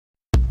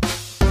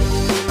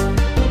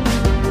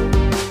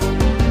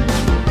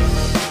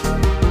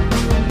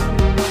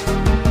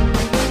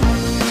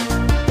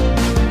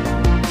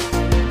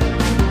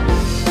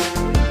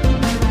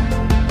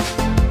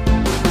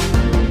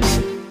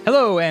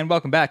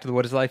welcome back to the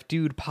What is Life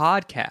Dude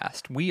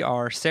podcast. We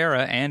are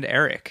Sarah and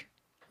Eric.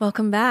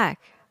 Welcome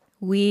back.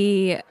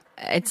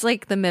 It's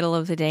like the middle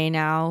of the day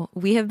now.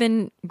 We have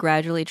been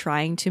gradually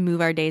trying to move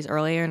our days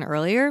earlier and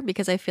earlier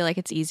because I feel like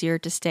it's easier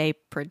to stay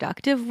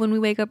productive when we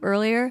wake up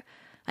earlier.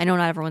 I know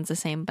not everyone's the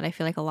same, but I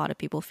feel like a lot of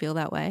people feel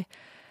that way.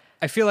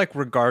 I feel like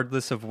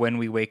regardless of when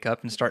we wake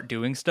up and start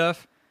doing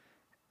stuff,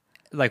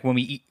 like when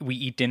we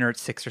eat dinner at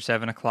 6 or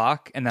 7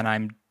 o'clock, and then I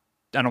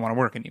don't want to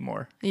work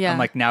anymore. Yeah. I'm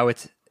like, now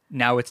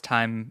it's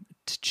time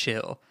to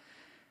chill.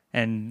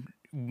 And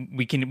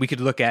we could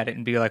look at it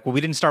and be like, well,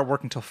 we didn't start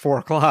working until 4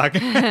 o'clock.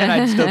 And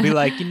I'd still be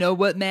like, you know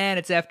what, man,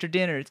 it's after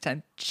dinner. It's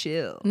time to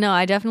chill. No,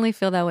 I definitely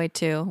feel that way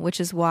too, which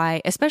is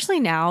why, especially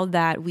now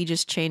that we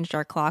just changed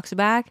our clocks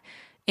back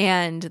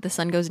and the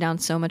sun goes down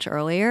so much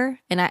earlier.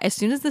 And as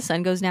soon as the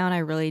sun goes down, I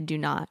really do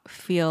not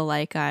feel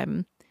like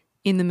I'm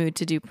in the mood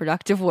to do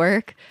productive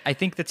work. I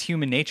think that's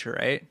human nature,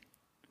 right?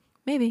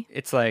 Maybe.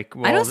 It's like,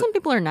 well, I know some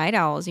people are night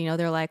owls. You know,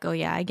 they're like, oh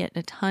yeah, I get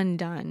a ton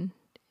done.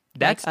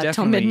 That's like,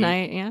 definitely till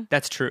midnight. Yeah,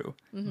 that's true.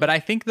 Mm-hmm. But I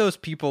think those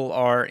people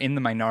are in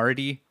the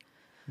minority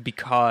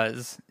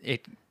because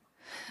it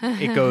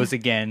goes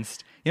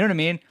against. You know what I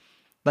mean?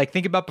 Like,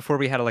 think about before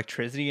we had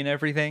electricity and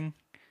everything.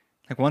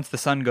 Like, once the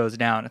sun goes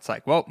down, it's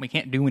like, well, we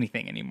can't do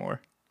anything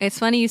anymore. It's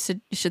funny you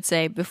should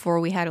say before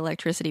we had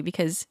electricity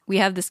because we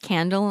have this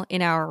candle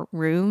in our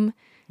room.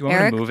 You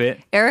want me to move it?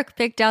 Eric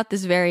picked out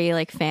this very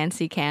like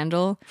fancy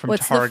candle.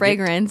 What's Target. the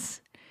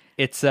fragrance?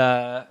 It's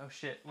oh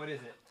shit, what is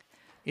it?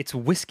 It's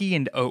whiskey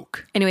and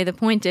oak. Anyway, the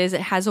point is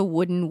it has a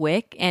wooden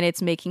wick and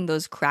it's making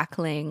those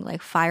crackling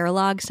like fire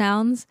log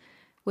sounds.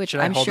 Which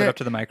Should I'm I hold sure it up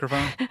to the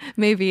microphone?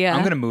 maybe. Yeah,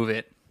 I'm gonna move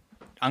it.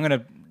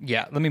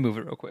 Let me move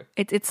it real quick.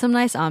 It's some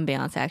nice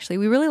ambiance actually.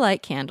 We really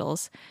like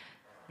candles.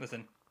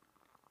 Listen.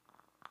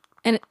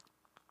 And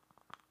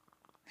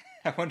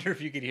I wonder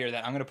if you could hear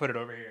that. I'm gonna put it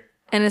over here.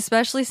 And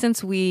especially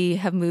since we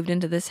have moved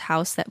into this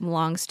house that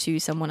belongs to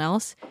someone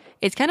else,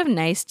 it's kind of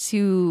nice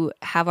to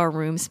have our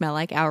room smell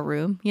like our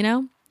room, you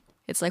know?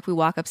 It's like we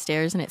walk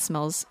upstairs and it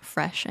smells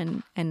fresh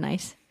and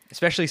nice.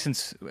 Especially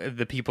since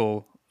the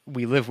people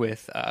we live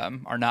with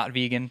are not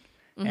vegan,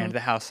 and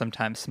the house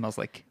sometimes smells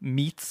like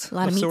meats. A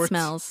lot of meat sorts.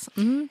 smells.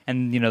 Mm-hmm.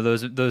 And, you know,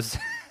 those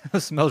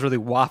smells really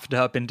waft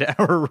up into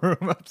our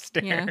room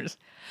upstairs.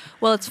 Yeah.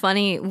 Well, it's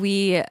funny.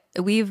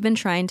 We've been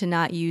trying to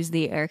not use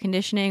the air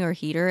conditioning or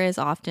heater as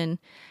often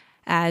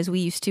as we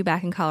used to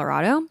back in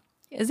Colorado.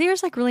 The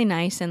air's like really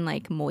nice and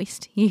like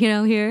moist, you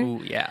know, here.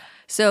 Ooh, yeah.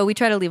 So we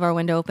try to leave our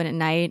window open at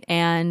night,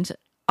 and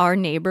our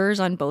neighbors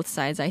on both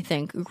sides, I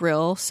think,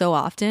 grill so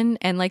often,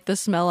 and like the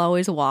smell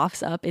always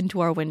wafts up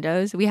into our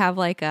windows. We have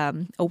like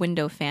a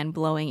window fan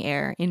blowing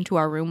air into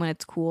our room when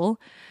it's cool.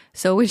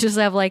 So we just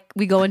have like,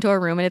 we go into our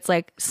room and it's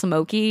like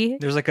smoky.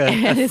 There's like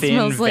a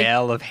thin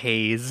veil of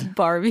haze.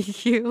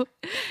 Barbecue.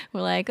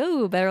 We're like,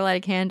 oh, better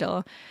light a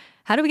candle.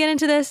 How do we get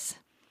into this?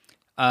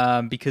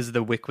 Because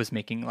the wick was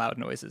making loud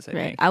noises, I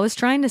think. I was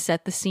trying to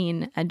set the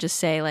scene and just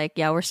say like,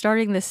 yeah, we're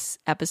starting this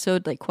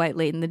episode like quite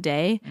late in the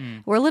day.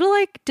 We're a little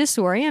like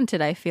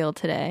disoriented, I feel,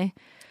 today.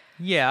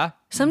 Yeah.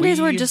 Some days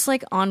we're just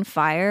like on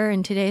fire,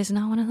 and today's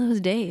not one of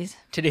those days.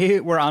 Today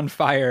we're on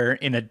fire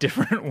in a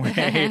different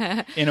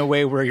way, in a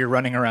way where you're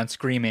running around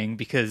screaming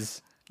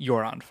because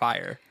you're on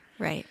fire.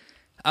 Right.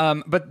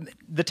 But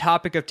the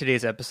topic of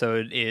today's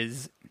episode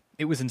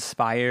it was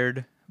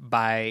inspired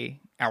by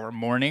our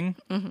morning.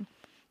 Mm-hmm.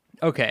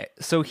 Okay,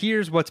 so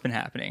here's what's been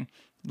happening.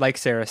 Like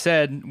Sarah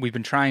said, we've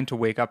been trying to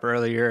wake up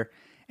earlier,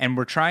 and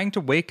we're trying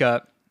to wake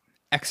up,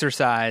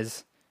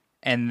 exercise,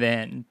 and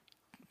then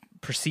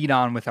proceed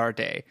on with our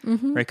day,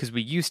 right? Because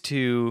we used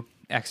to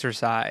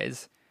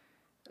exercise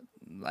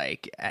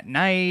like at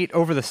night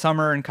over the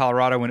summer in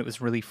Colorado when it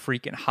was really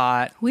freaking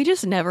hot. We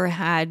just never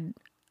had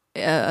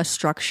a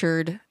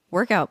structured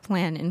workout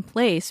plan in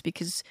place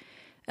because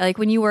like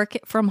when you work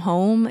from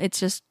home,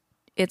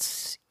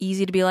 it's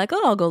easy to be like,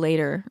 oh, I'll go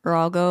later, or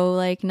I'll go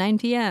like 9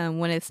 p.m.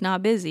 when it's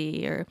not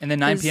busy, and then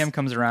 9 p.m.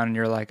 comes around and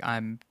you're like,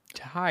 I'm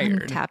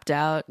tired. I'm tapped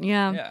out.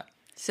 Yeah.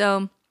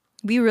 So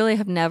we really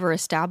have never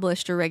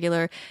established a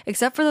regular,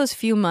 except for those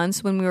few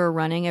months when we were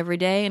running every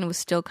day and it was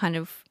still kind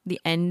of the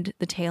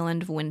tail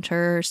end of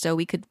winter. So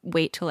we could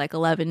wait till like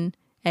 11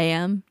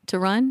 a.m. to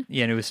run.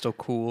 Yeah, and it was still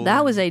cool.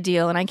 That was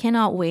ideal. And I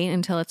cannot wait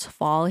until it's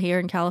fall here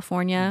in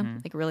California,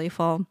 like really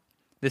fall.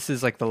 This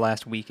is like the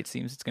last week it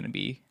seems it's going to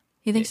be.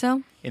 You think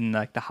so? In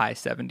like the high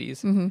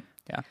 70s. Mm-hmm.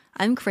 Yeah.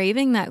 I'm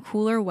craving that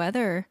cooler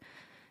weather.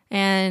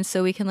 And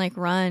so we can like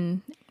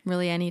run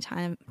really any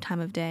time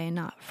of day and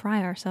not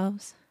fry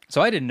ourselves.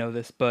 So I didn't know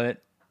this,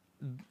 but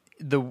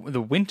the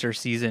winter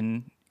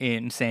season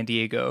in San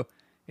Diego,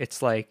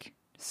 it's like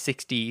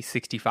 60,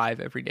 65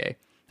 every day.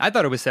 I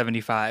thought it was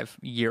 75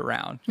 year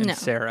round. And No.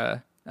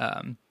 Sarah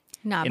Nah,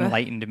 bruh.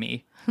 enlightened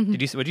me.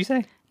 What'd you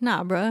say?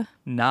 Nah, bruh.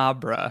 Nah,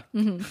 bruh.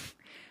 Mm-hmm.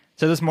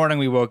 So this morning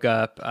we woke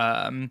up,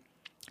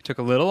 took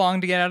a little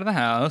long to get out of the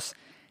house,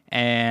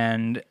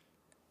 and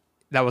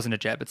that wasn't a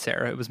jab at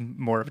Sarah. It was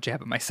more of a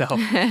jab at myself.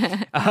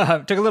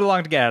 Took a little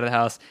long to get out of the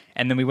house,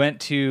 and then we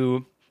went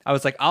to I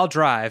was like, I'll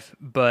drive,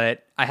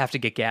 but I have to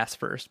get gas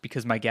first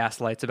because my gas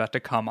light's about to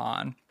come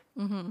on.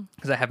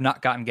 Because I have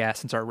not gotten gas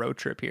since our road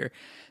trip here.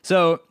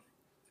 So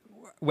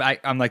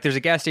I'm like, there's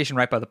a gas station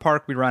right by the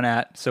park we run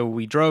at. So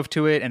we drove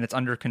to it and it's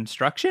under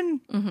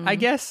construction, I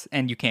guess,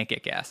 and you can't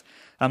get gas.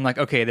 I'm like,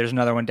 okay, there's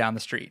another one down the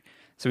street.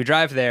 So we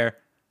drive there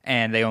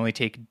and they only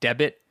take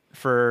debit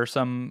for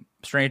some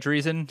strange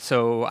reason.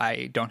 So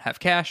I don't have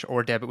cash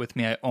or debit with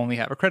me. I only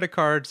have a credit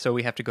card. So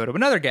we have to go to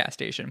another gas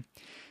station.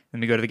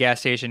 Then we go to the gas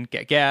station,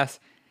 get gas.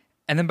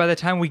 And then by the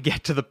time we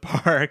get to the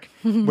park,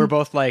 we're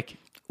both like,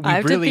 we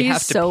really have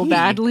to so pee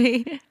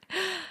badly.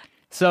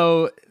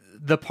 So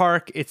the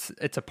park, it's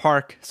a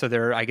park.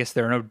 So I guess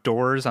there are no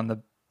doors on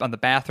the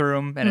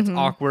bathroom, and it's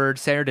awkward.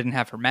 Sarah didn't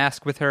have her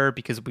mask with her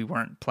because we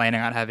weren't planning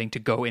on having to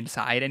go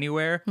inside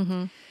anywhere.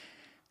 It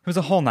was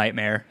a whole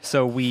nightmare.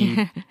 So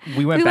we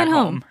went back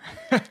home.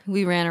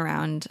 We ran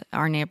around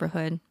our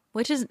neighborhood,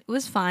 which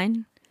was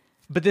fine.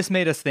 But this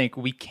made us think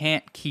we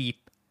can't keep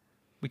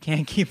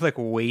like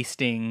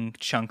wasting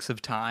chunks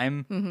of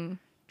time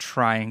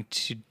trying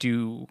to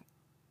do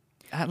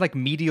like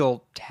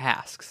medial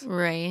tasks.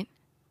 Right.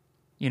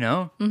 You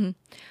know?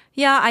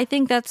 Yeah, I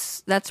think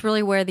that's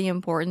really where the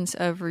importance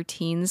of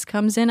routines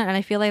comes in, and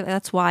I feel like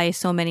that's why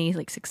so many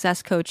like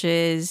success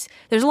coaches.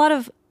 There's a lot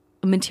of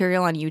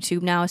material on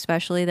YouTube now,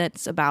 especially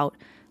that's about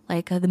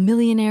like the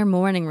millionaire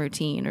morning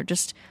routine or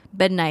just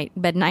bedtime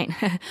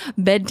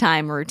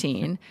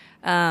routine.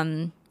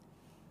 And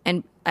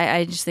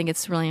I just think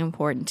it's really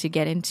important to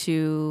get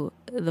into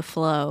the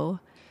flow.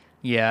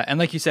 Yeah, and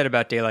like you said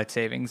about daylight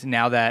savings,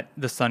 now that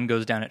the sun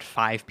goes down at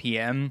 5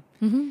 p.m.,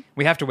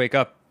 we have to wake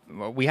up.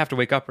 We have to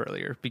wake up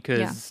earlier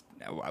because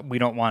we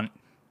don't want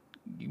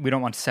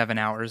 7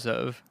 hours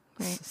of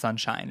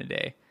sunshine a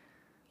day.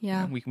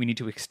 Yeah, we need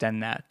to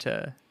extend that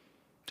to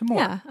more.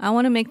 Yeah, I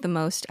want to make the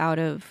most out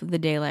of the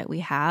daylight we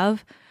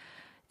have,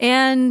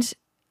 and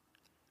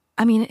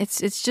I mean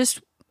it's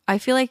just. I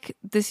feel like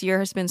this year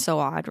has been so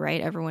odd, right?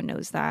 Everyone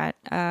knows that.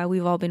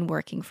 We've all been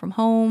working from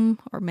home,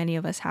 or many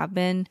of us have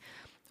been.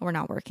 We're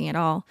not working at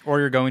all. Or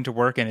you're going to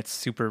work and it's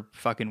super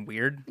fucking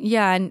weird.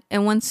 Yeah,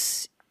 and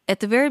once at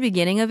the very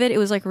beginning of it, it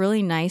was like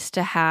really nice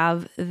to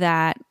have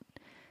that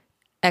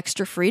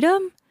extra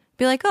freedom.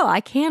 Be like, oh,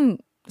 I can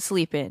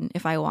sleep in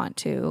if I want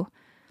to.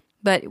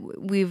 But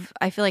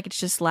I feel like it's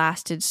just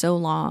lasted so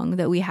long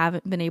that we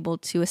haven't been able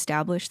to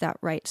establish that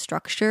right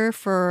structure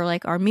for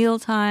like our meal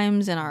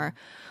times and our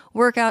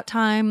workout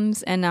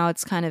times. And now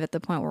it's kind of at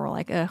the point where we're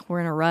like, we're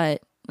in a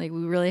rut. Like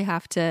we really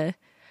have to,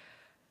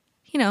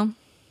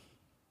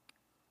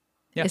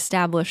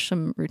 establish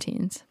some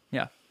routines.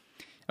 Yeah.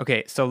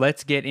 Okay, so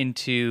let's get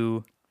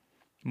into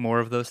more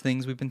of those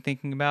things we've been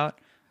thinking about.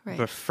 Right.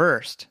 But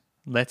first,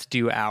 let's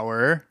do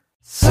our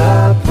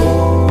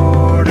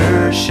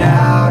supporter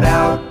shout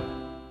out.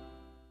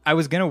 I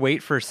was going to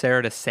wait for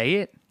Sarah to say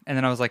it, and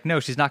then I was like, no,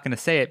 she's not going to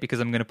say it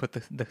because I'm going to put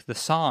the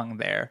song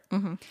there.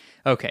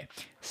 Okay,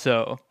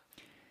 so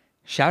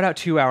shout out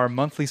to our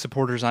monthly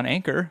supporters on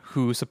Anchor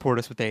who support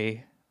us with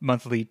a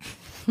monthly...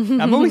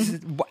 I'm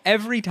always...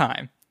 Every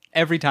time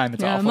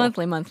it's awful.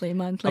 Monthly.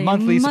 A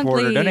monthly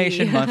supporter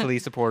donation, monthly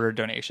supporter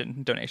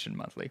donation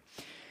monthly.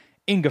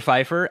 Inga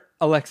Pfeiffer,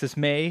 Alexis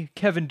May,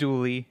 Kevin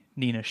Dooley,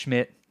 Nina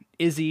Schmidt,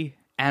 Izzy,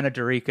 Anna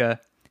Dorica,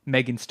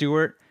 Megan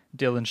Stewart,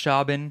 Dylan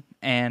Schaubin,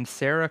 and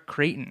Sarah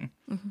Creighton.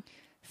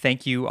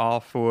 Thank you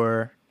all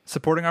for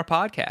supporting our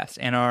podcast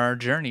and our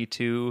journey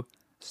to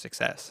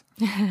success.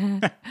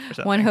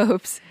 One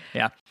hopes.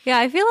 Yeah. Yeah,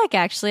 I feel like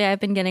actually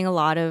I've been getting like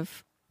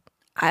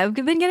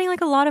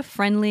a lot of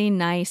friendly,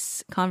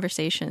 nice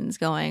conversations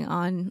going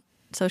on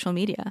social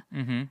media.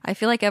 I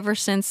feel like ever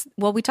since,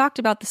 we talked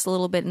about this a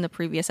little bit in the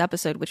previous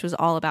episode, which was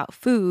all about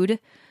food,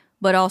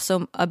 but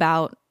also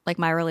about like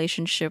my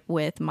relationship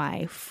with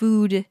my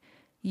food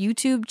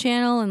YouTube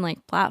channel and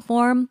like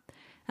platform.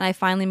 And I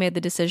finally made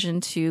the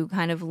decision to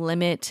kind of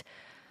limit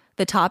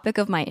the topic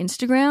of my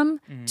Instagram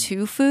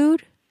to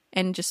food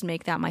and just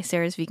make that my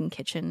Sarah's Vegan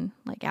Kitchen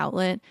like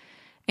outlet.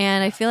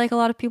 And I feel like a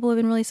lot of people have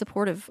been really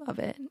supportive of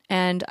it.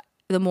 And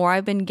the more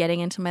I've been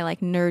getting into my like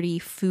nerdy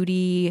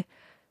foodie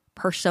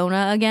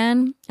persona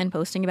again and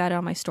posting about it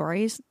on my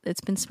stories,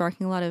 it's been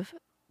sparking a lot of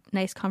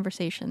nice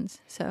conversations.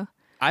 So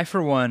I,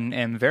 for one,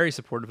 am very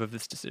supportive of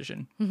this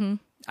decision.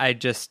 I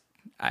think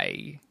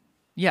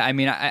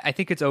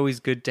it's always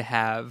good to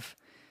have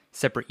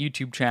separate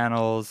YouTube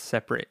channels,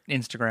 separate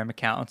Instagram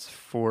accounts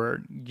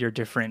for your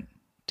different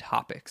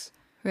topics.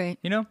 Right.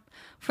 You know?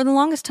 For the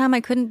longest time,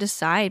 I couldn't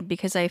decide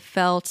because I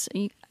felt,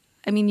 you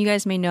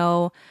guys may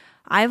know,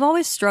 I've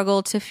always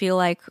struggled to feel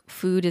like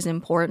food is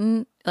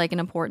important, like an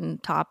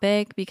important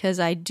topic, because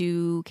I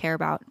do care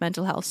about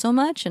mental health so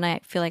much and I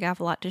feel like I have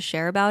a lot to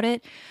share about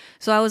it.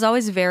 So I was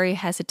always very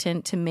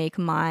hesitant to make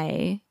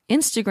my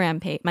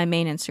Instagram page, my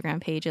main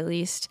Instagram page at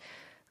least,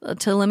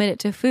 to limit it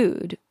to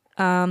food.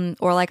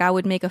 Or like I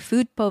would make a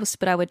food post,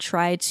 but I would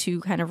try to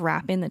kind of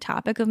wrap in the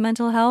topic of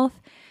mental health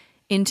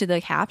into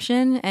the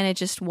caption, and it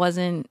just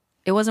wasn't,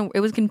 it was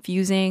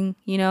confusing,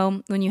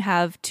 when you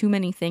have too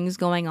many things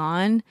going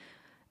on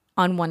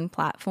one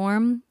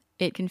platform.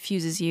 it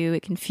confuses you,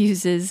 it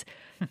confuses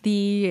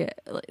the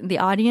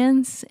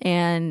audience,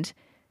 and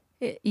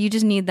you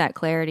just need that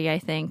clarity, I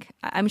think.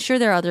 I'm sure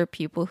there are other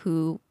people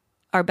who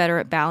are better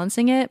at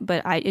balancing it,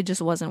 but it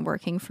just wasn't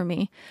working for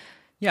me.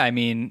 Yeah, I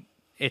mean,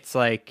 it's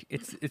like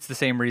it's the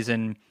same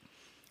reason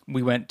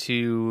we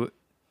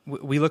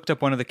looked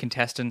up one of the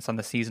contestants on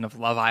the season of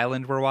Love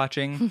Island we're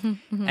watching,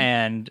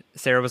 and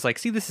Sarah was like,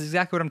 "See, this is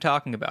exactly what I'm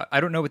talking about. I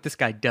don't know what this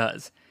guy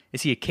does.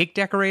 Is he a cake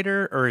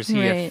decorator or is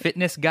he a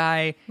fitness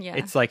guy?" Yeah.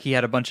 It's like he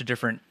had a bunch of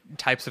different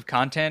types of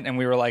content, and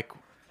we were like,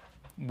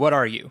 "What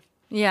are you?"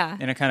 Yeah.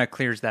 And it kind of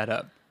clears that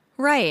up.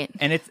 Right.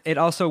 And it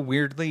also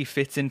weirdly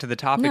fits into the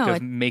topic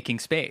of making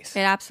space.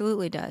 It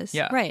absolutely does.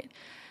 Yeah. Right.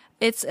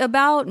 It's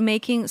about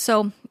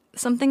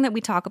something that we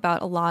talk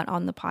about a lot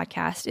on the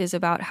podcast is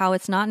about how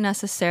it's not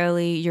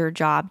necessarily your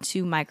job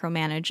to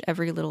micromanage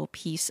every little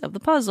piece of the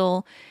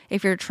puzzle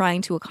if you're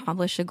trying to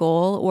accomplish a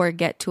goal or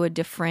get to a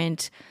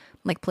different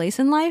place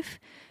in life,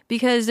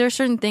 because there's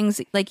certain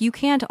things you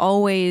can't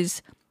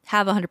always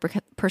have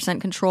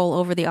 100% control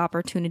over the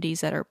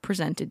opportunities that are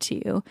presented to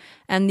you.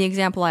 And the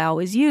example I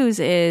always use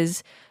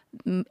is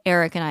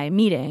Eric and I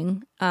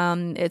meeting.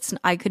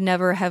 I could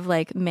never have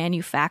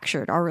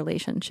manufactured our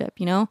relationship.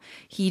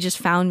 He just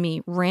found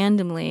me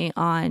randomly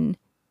on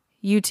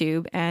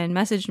YouTube and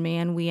messaged me,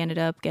 and we ended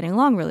up getting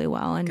along really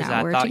well. And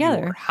now we're together.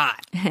 You were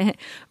hot.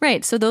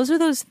 Right. So those are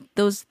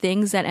those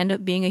things that end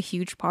up being a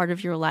huge part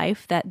of your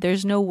life that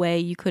there's no way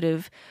you could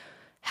have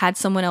had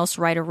someone else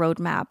write a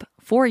roadmap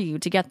for you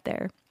to get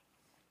there.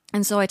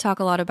 And so I talk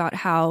a lot about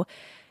how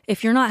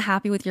if you're not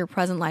happy with your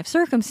present life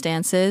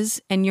circumstances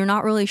and you're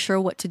not really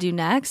sure what to do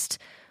next,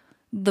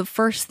 the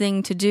first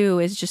thing to do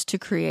is just to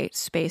create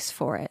space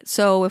for it.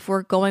 So if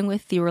we're going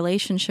with the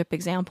relationship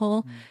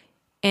example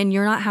and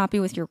you're not happy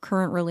with your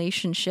current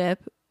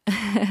relationship,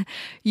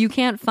 you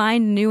can't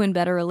find a new and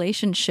better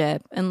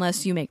relationship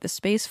unless you make the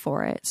space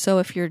for it. So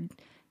if you're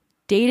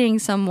dating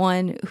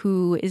someone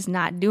who is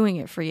not doing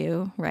it for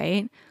you,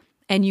 right?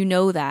 And you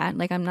know that,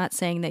 I'm not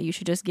saying that you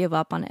should just give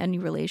up on any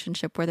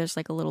relationship where there's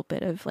a little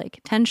bit of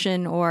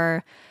tension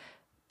or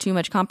too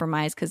much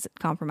compromise, because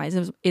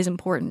compromise is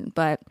important.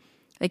 But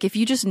if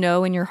you just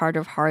know in your heart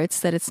of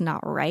hearts that it's not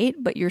right,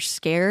 but you're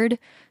scared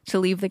to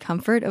leave the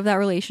comfort of that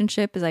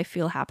relationship, as I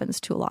feel happens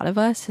to a lot of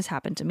us, has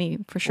happened to me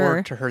for sure.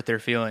 Or to hurt their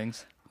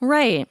feelings.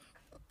 Right.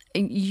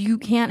 You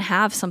can't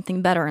have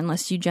something better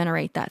unless you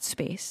generate that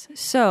space.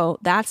 So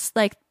that's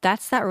that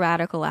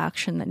radical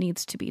action that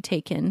needs to be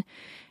taken.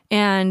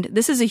 And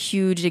this is a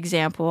huge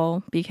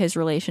example because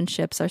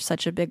relationships are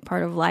such a big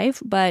part of life,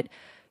 but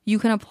you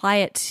can apply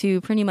it to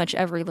pretty much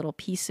every little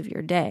piece of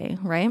your day,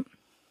 right?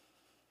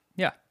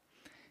 Yeah.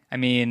 I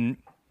mean,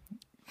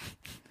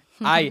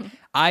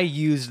 I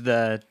used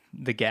the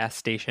gas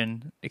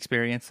station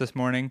experience this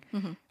morning.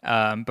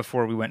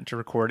 Before we went to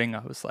recording,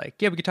 I was like,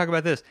 yeah, we could talk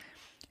about this.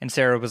 And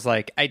Sarah was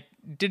like, I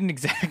didn't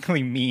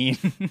exactly mean,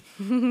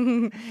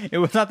 it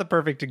was not the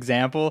perfect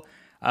example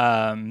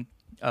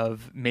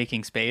of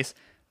making space.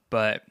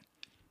 But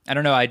I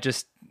don't know.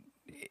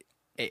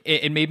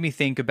 It made me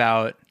think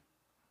about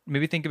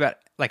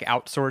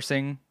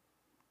outsourcing.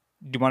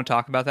 Do you want to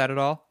talk about that at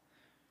all?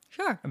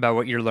 Sure. About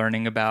what you're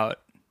learning about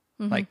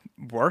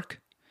work?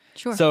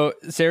 Sure. So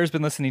Sarah's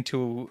been listening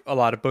to a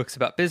lot of books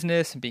about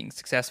business and being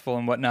successful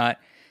and whatnot.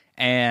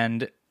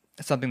 And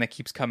something that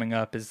keeps coming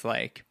up is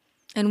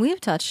and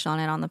we've touched on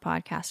it on the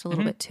podcast a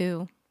little bit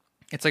too.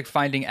 It's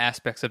finding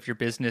aspects of your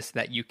business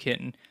that you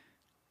can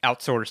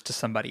outsource to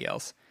somebody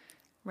else.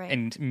 Right.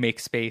 And make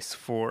space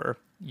for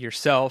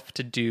yourself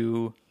to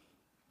do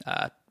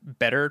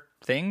better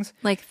things.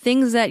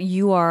 Things that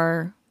you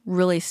are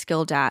really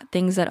skilled at,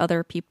 things that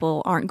other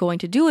people aren't going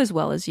to do as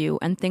well as you,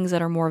 and things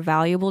that are more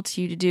valuable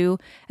to you to do.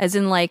 As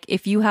in,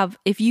 if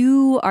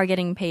you are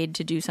getting paid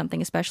to do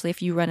something, especially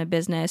if you run a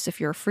business,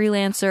 if you're a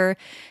freelancer,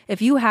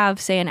 if you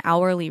have, say, an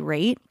hourly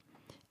rate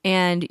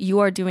and you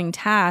are doing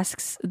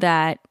tasks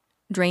that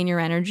drain your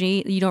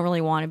energy, you don't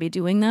really want to be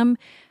doing them.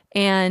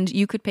 And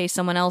you could pay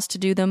someone else to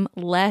do them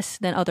less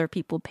than other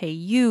people pay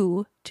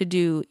you to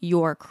do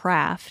your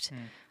craft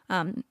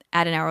at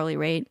an hourly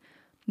rate,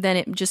 then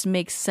it just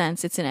makes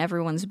sense. It's in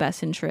everyone's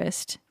best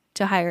interest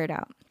to hire it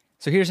out.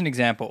 So here's an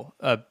example,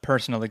 a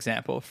personal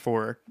example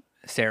for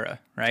Sarah,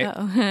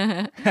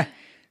 right?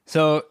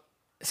 So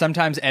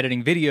sometimes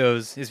editing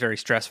videos is very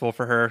stressful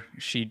for her.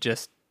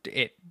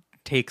 It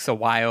takes a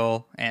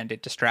while and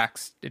it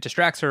distracts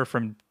her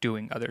from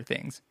doing other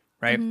things,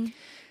 right?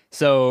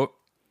 So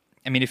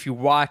I mean, if you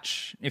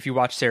watch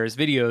Sarah's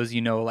videos,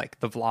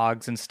 the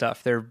vlogs and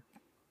stuff,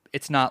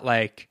 it's not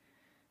like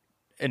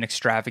an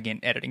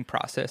extravagant editing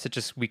process.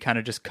 We kind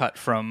of just cut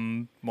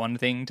from one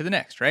thing to the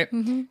next, right?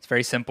 It's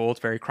very simple. It's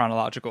very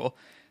chronological.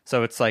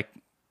 So it's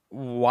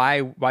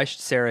why should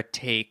Sarah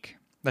take,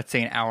 let's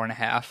say, an hour and a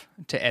half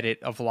to edit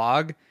a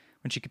vlog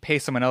when she could pay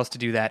someone else to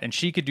do that, and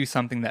she could do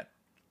something that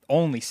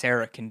only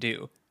Sarah can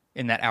do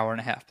in that hour and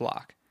a half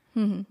block,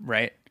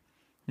 right?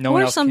 No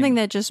one else something can.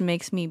 that just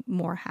makes me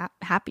more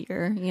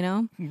happier,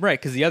 Right,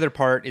 because the other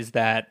part is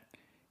that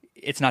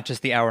it's not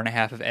just the hour and a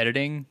half of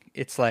editing.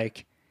 It's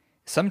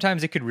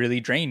sometimes it could really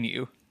drain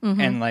you.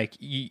 And like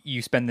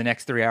you spend the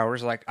next 3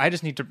 hours like, I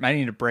need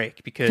a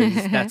break because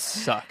that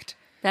sucked.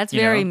 That's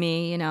very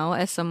me,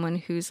 as someone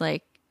who's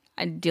like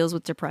deals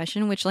with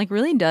depression, which like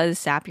really does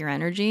sap your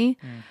energy.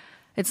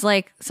 It's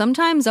like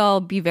sometimes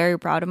I'll be very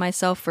proud of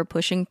myself for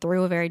pushing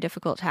through a very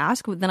difficult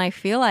task, but then I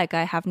feel like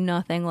I have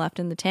nothing left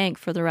in the tank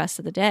for the rest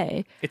of the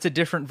day. It's a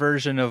different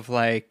version of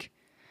like,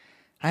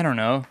 I don't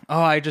know.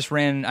 Oh, I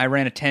ran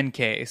a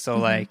 10K, so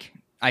like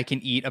I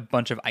can eat a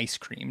bunch of ice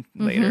cream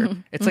later.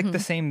 It's like the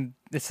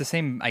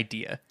same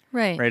idea.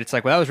 Right. Right. It's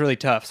like, well, that was really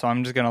tough. So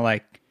I'm just going to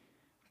like,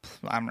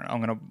 I'm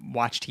going to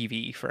watch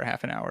TV for a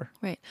half an hour.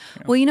 Right.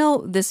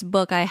 Well, this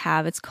book I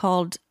have, it's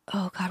called,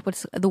 oh God,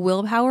 what's The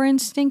Willpower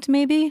Instinct,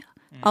 maybe?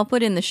 I'll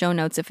put in the show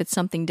notes if it's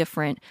something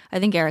different. I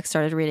think Eric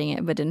started reading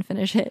it, but didn't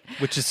finish it.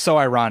 Which is so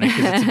ironic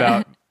because it's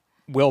about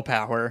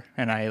willpower.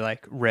 And I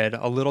like read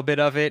a little bit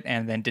of it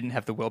and then didn't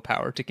have the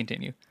willpower to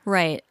continue.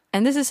 Right.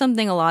 And this is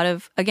something a lot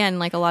of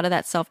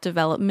that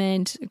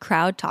self-development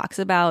crowd talks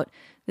about,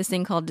 this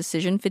thing called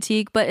decision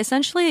fatigue. But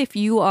essentially, if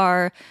you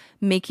are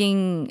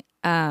making,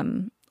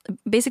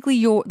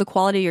 basically the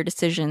quality of your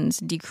decisions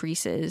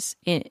decreases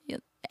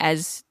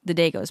as the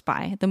day goes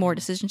by. The more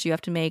decisions you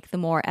have to make, the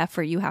more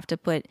effort you have to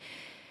put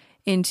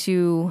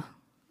into,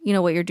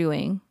 what you're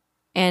doing.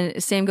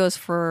 And same goes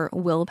for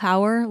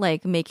willpower,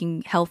 like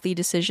making healthy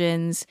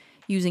decisions,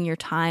 using your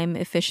time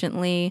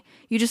efficiently.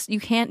 You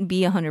can't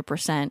be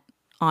 100%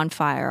 on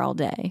fire all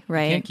day,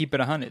 right? You can't keep it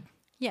 100.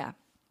 Yeah.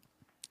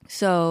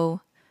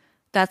 So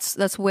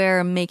that's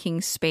where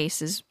making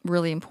space is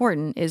really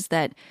important, is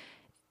that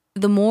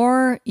the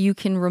more you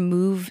can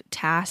remove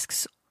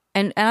tasks,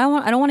 and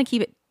I don't want to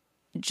keep it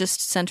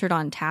just centered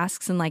on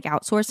tasks and like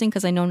outsourcing,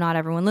 because I know not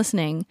everyone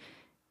listening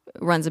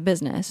runs a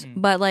business,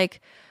 but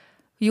like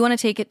you want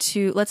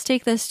to let's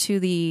take this to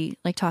the,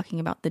 like, talking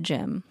about the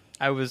gym.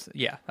 That's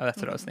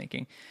what I was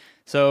thinking.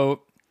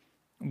 So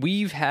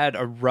we've had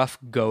a rough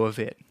go of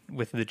it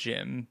with the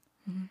gym.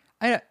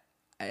 I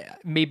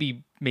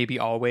maybe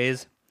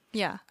always.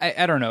 Yeah.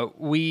 I don't know.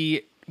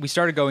 We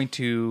started going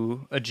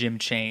to a gym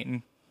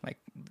chain like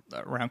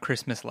around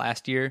Christmas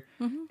last year,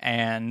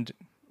 and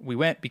we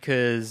went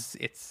because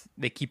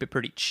they keep it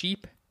pretty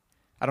cheap.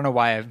 I don't know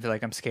why I feel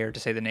like I'm scared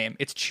to say the name.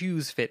 It's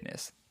Choose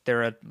Fitness.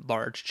 They're a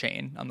large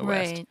chain on the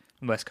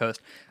West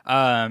Coast.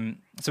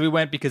 So we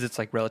went because it's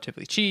like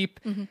relatively cheap.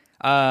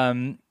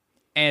 And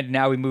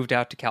now we moved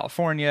out to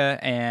California,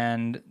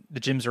 and the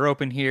gyms are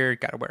open here.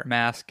 Got to wear a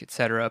mask,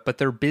 etc. But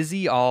they're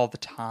busy all the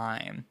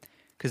time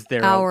because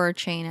they're our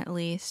chain at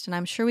least. And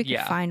I'm sure we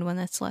can find one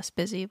that's less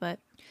busy, but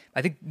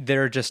I think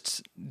there's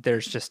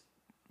just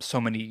so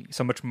many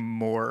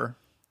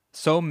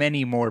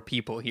more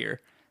people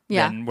here.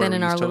 Than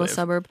in our little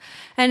suburb.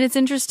 And it's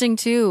interesting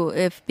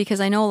too,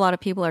 because I know a lot of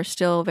people are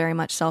still very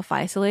much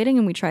self-isolating,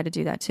 and we try to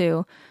do that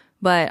too.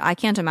 But I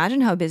can't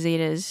imagine how busy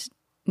it is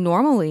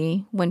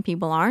normally when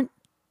people aren't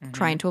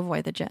trying to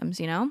avoid the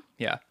gyms,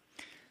 Yeah.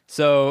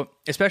 So,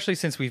 especially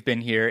since we've been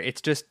here,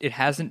 it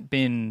hasn't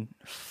been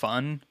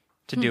fun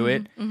to do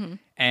it.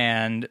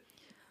 And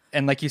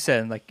like you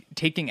said, like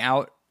taking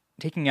out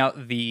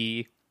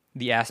the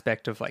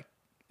aspect of like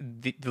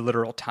the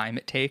literal time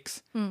it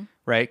takes,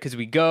 right? Because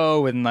we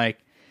go and like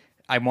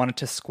I wanted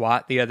to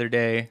squat the other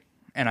day,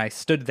 and I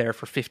stood there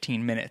for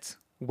 15 minutes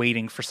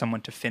waiting for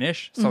someone to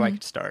finish so I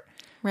could start.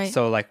 Right.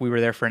 So like we were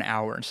there for an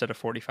hour instead of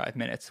 45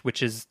 minutes,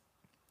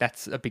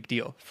 that's a big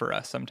deal for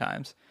us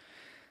sometimes.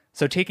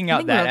 So taking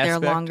out that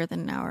aspect, they're longer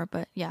than an hour,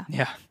 but yeah.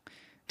 Yeah.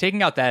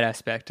 Taking out that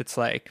aspect, it's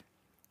like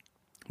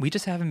we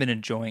just haven't been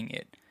enjoying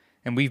it.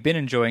 And we've been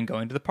enjoying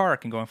going to the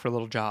park and going for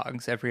little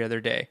jogs every other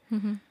day.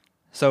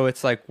 So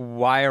it's like,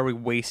 why are we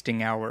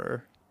wasting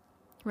our...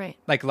 Right.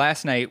 Like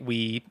last night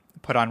we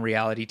put on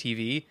reality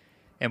TV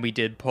and we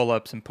did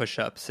pull-ups and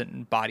push-ups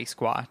and body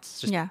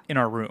squats just in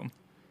our room.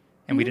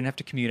 And we didn't have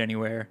to commute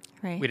anywhere.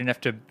 Right. We didn't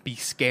have to be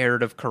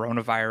scared of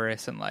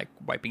coronavirus and like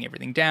wiping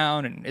everything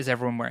down and is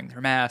everyone wearing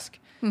their mask.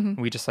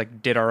 We just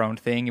like did our own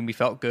thing and we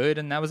felt good,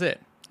 and that was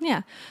it.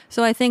 Yeah.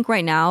 So I think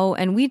right now,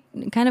 and we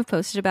kind of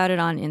posted about it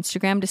on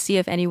Instagram to see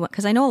if anyone,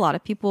 because I know a lot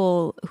of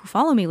people who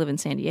follow me live in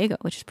San Diego,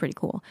 which is pretty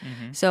cool.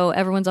 So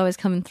everyone's always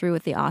coming through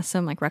with the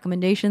awesome like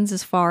recommendations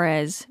as far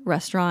as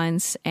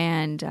restaurants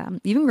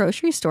and even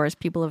grocery stores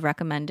people have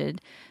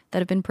recommended that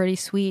have been pretty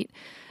sweet.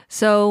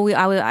 So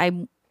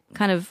I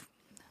kind of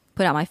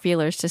put out my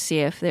feelers to see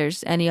if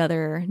there's any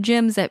other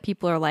gyms that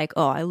people are like,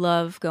 oh, I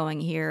love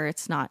going here.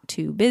 It's not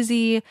too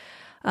busy,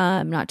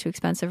 not too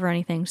expensive or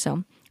anything.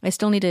 So I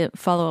still need to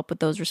follow up with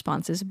those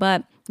responses.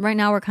 But right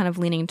now we're kind of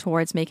leaning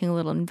towards making a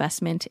little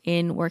investment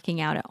in working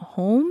out at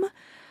home.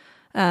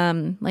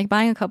 Like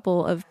buying a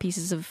couple of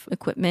pieces of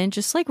equipment,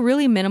 just like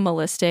really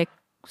minimalistic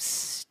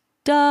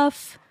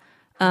stuff.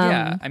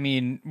 Yeah. I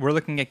mean, we're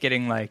looking at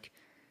getting like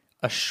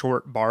a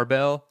short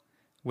barbell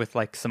with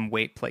like some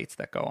weight plates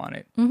that go on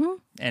it.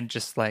 And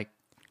just like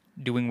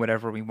doing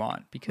whatever we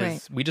want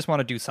because we just want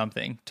to do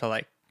something to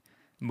like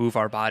move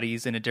our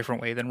bodies in a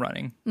different way than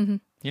running,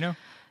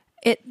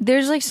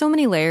 There's like so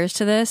many layers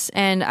to this,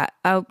 and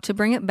to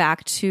bring it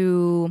back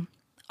to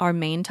our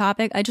main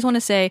topic, I just want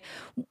to say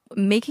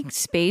making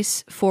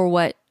space for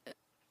what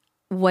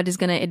is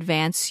going to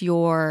advance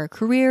your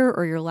career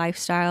or your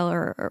lifestyle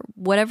or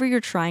whatever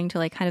you're trying to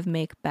like kind of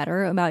make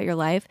better about your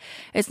life.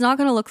 It's not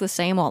going to look the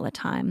same all the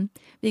time,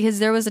 because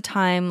there was a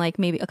time like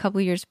maybe a couple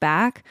years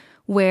back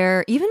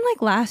where even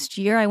like last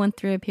year I went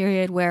through a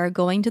period where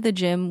going to the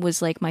gym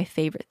was like my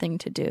favorite thing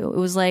to do. It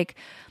was like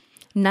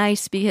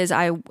nice because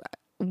I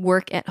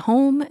work at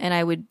home and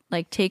I would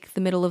like take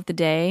the middle of the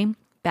day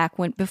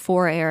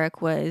before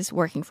Eric was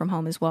working from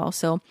home as well.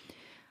 So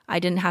I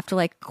didn't have to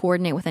like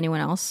coordinate with anyone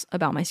else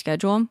about my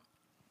schedule,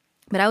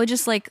 but I would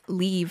just like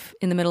leave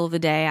in the middle of the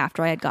day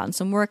after I had gotten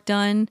some work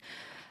done.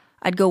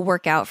 I'd go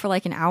work out for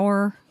like an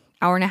hour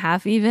and a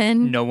half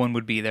even. No one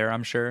would be there,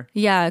 I'm sure.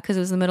 Yeah, because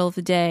it was the middle of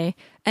the day.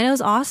 And it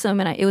was awesome.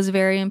 And it was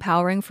very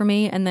empowering for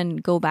me. And then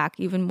go back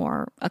even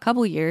more a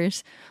couple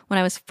years when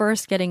I was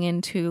first getting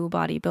into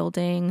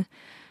bodybuilding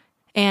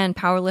and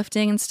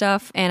powerlifting and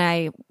stuff. And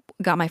I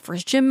got my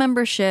first gym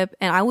membership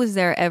and I was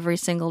there every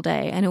single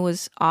day. And it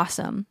was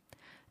awesome.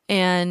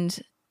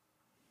 And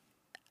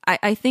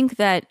I think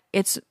that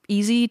it's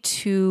easy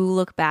to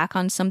look back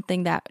on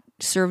something that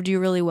served you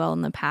really well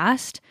in the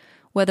past,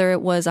 whether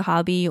it was a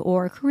hobby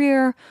or a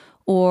career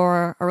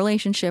or a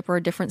relationship or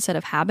a different set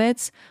of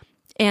habits,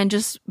 and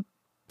just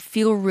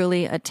feel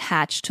really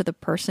attached to the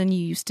person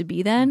you used to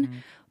be then. Mm-hmm.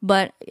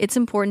 But it's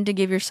important to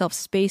give yourself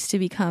space to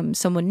become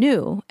someone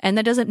new. And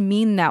that doesn't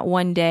mean that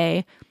one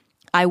day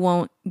I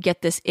won't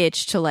get this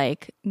itch to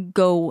like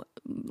go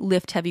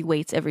lift heavy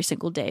weights every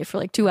single day for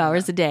like 2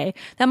 hours a day.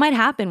 That might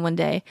happen one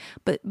day.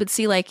 But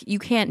see, like you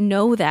can't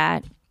know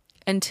that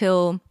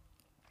until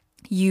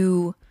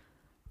you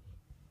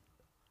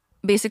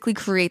basically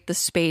create the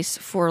space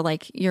for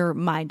like your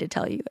mind to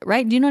tell you,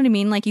 right? Do you know what I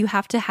mean? Like you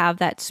have to have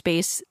that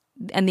space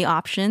and the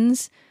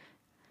options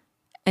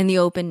and the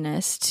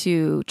openness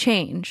to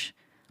change.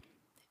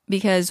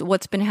 Because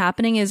what's been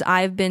happening is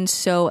I've been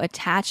so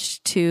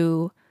attached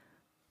to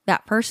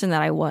that person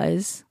that I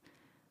was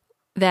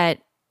that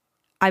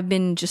I've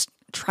been just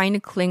trying to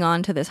cling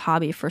on to this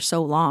hobby for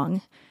so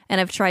long. And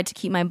I've tried to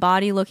keep my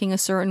body looking a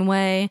certain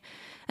way.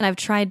 And I've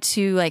tried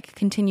to like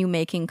continue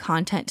making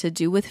content to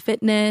do with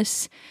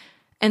fitness.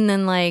 And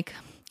then like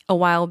a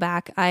while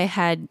back, I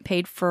had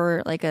paid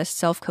for like a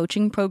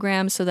self-coaching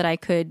program so that I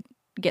could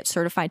get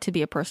certified to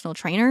be a personal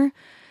trainer.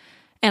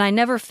 And I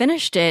never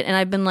finished it. And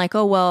I've been like,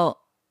 oh, well,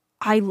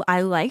 I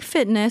like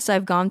fitness.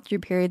 I've gone through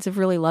periods of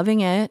really loving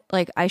it.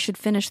 Like I should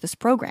finish this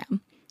program.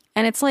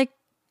 And it's like,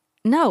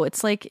 no,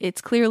 it's like,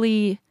 it's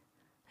clearly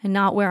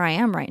not where I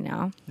am right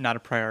now. Not a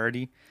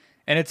priority.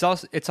 And it's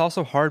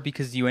also hard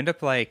because you end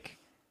up like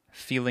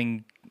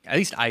feeling, at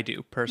least I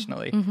do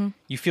personally,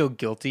 you feel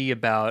guilty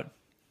about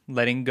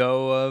letting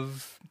go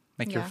of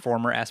like your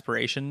former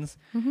aspirations,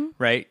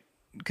 right?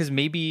 Because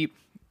maybe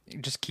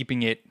just keeping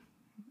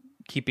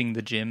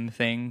the gym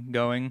thing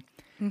going,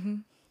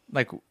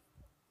 like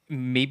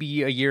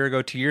maybe a year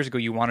ago, 2 years ago,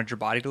 you wanted your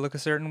body to look a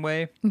certain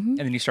way, and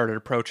then you started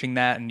approaching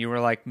that and you were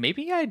like,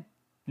 maybe I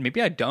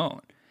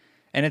don't.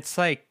 And it's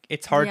like,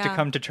 it's hard to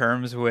come to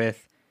terms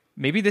with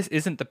maybe this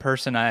isn't the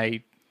person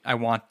I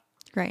want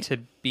to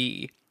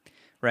be.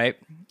 Right.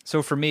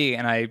 So for me,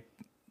 and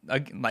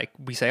like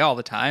we say all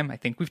the time, I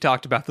think we've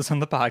talked about this on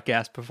the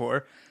podcast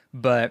before,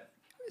 but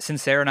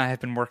since Sarah and I have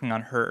been working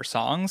on her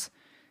songs,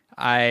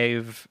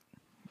 I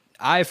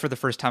for the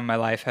first time in my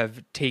life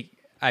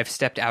I've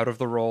stepped out of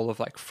the role of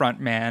like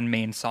frontman,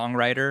 main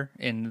songwriter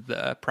in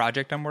the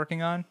project I'm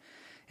working on.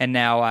 And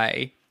now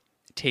I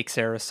take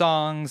Sarah's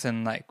songs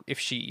and like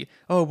if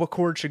what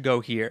chord should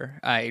go here,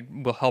 I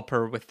will help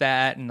her with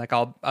that. And like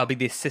I'll be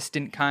the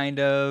assistant kind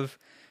of,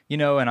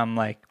 and I'm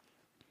like,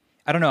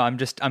 I don't know,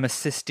 I'm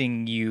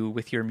assisting you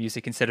with your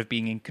music instead of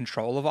being in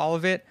control of all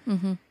of it.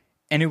 And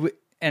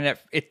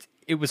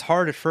it was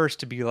hard at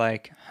first to be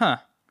like,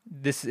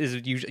 this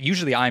is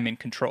usually I'm in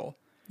control.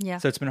 Yeah.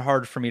 So it's been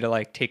hard for me to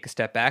like take a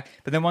step back.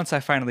 But then once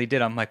I finally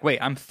did, I'm like, wait,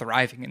 I'm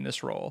thriving in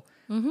this role.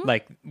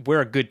 Like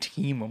we're a good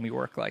team when we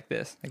work like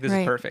this. Like this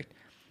is perfect.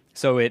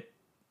 So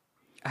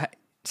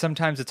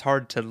sometimes it's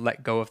hard to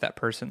let go of that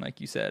person, like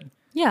you said.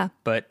 Yeah.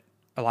 But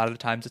a lot of the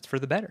times it's for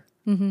the better.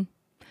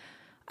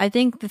 I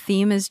think the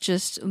theme is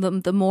just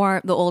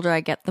the older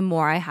I get, the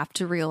more I have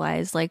to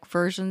realize like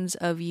versions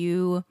of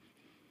you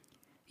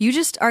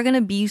just are going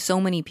to be so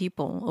many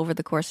people over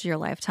the course of your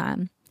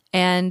lifetime.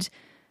 And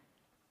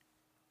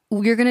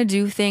you're going to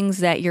do things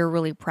that you're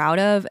really proud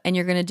of, and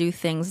you're going to do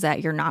things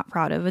that you're not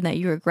proud of and that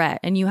you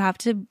regret. And you have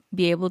to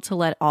be able to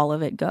let all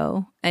of it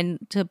go and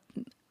to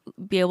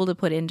be able to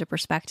put it into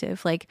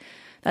perspective. Like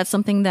that's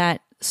something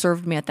that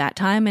served me at that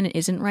time and it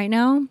isn't right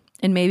now.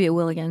 And maybe it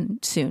will again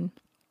soon.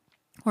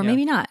 Or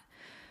maybe not.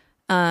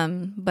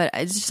 But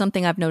it's just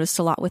something I've noticed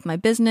a lot with my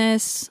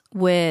business,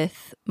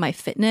 with my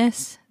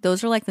fitness.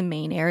 Those are like the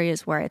main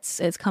areas where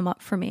it's come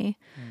up for me.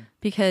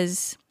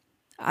 Because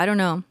I don't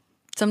know.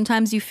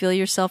 Sometimes you feel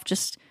yourself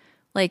just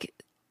like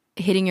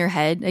hitting your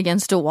head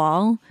against a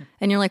wall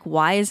and you're like,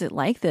 why is it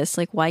like this?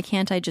 Like, why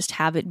can't I just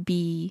have it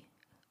be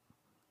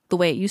the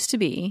way it used to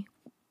be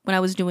when I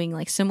was doing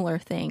like similar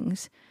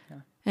things?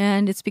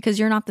 And it's because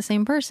you're not the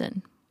same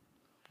person.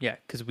 Yeah,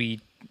 because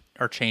we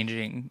are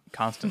changing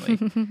constantly.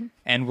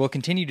 And we'll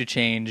continue to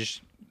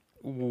change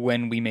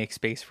when we make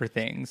space for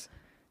things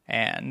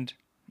and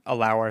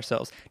allow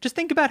ourselves. Just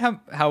think about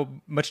how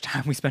much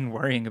time we spend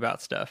worrying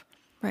about stuff.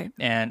 Right.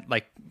 And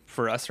like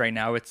for us right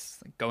now, it's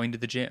like going to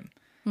the gym.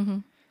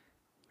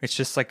 It's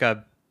just like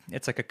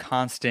it's like a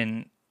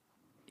constant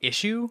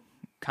issue,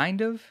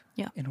 kind of,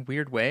 in a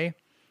weird way.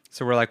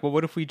 So we're like, well,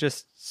 what if we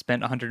just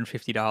spent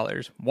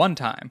 $150 one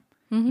time,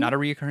 not a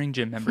reoccurring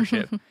gym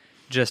membership,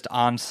 just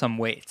on some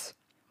weights.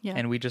 Yeah.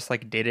 And we just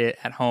like did it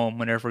at home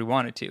whenever we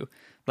wanted to.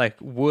 Like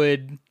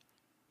would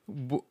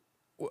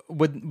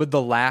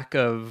the lack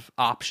of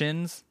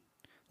options,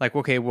 like,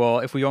 okay, well,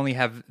 if we only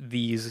have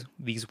these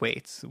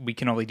weights, we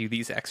can only do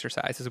these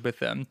exercises with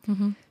them.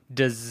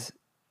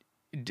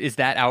 Is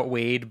that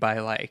outweighed by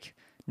like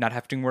not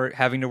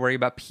having to worry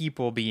about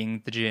people being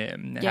at the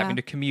gym and having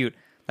to commute?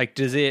 Like,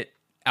 does it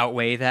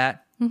outweigh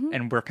that?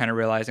 And we're kind of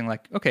realizing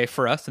like, okay,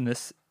 for us in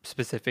this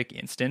specific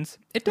instance,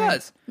 it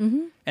does.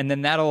 And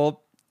then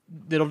it'll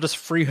just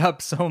free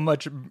up so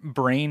much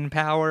brain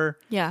power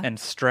and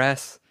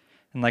stress.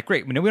 And like,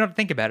 great, we don't have to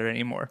think about it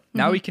anymore.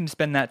 Now we can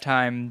spend that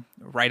time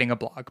writing a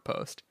blog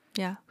post.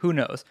 Yeah. Who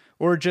knows?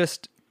 Or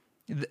just,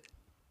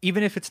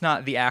 even if it's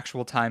not the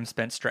actual time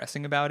spent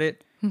stressing about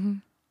it,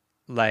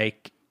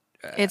 like...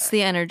 it's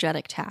the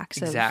energetic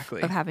tax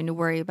exactly. of having to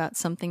worry about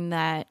something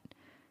that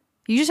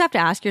you just have to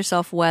ask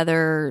yourself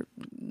whether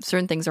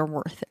certain things are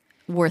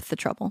worth the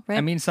trouble, right?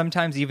 I mean,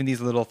 sometimes even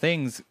these little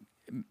things,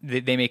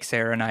 they make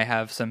Sarah and I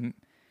have some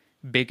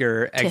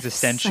bigger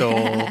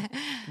existential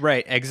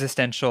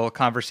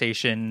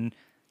conversation,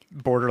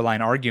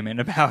 borderline argument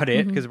about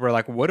it, because we're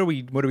like, what are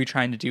we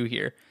trying to do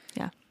here?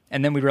 Yeah.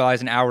 And then we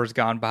realize an hour's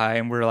gone by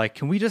and we're like,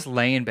 can we just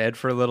lay in bed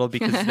for a little,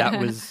 because that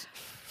was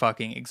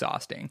fucking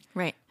exhausting.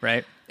 Right.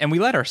 And we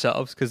let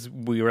ourselves, because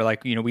we were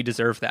like, we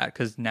deserve that,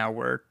 because now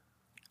we're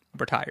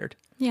tired.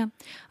 Yeah.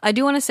 I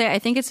do want to say, I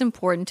think it's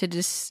important to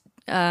just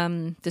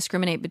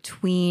discriminate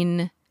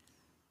between...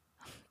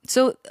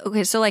 So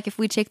like if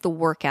we take the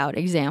workout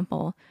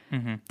example,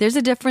 there's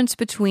a difference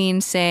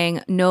between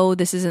saying, no,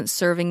 this isn't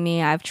serving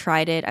me. I've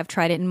tried it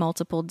in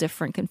multiple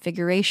different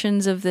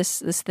configurations of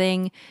this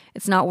thing.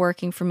 It's not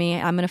working for me.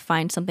 I'm going to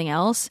find something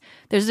else.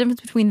 There's a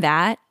difference between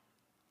that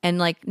and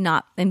like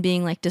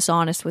being like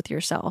dishonest with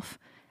yourself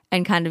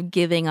and kind of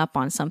giving up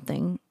on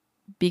something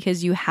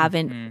because you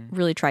haven't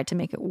really tried to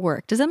make it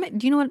work. Do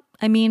you know what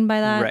I mean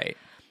by that?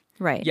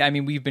 Right. Yeah. I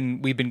mean, we've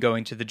been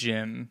going to the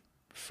gym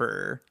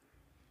for,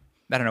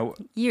 I don't know,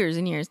 years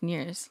and years and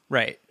years.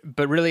 Right.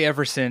 But really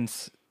ever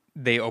since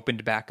they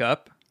opened back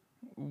up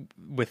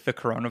with the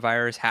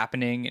coronavirus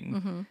happening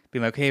and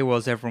being like, hey, well,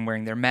 is everyone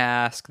wearing their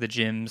mask? The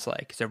gym's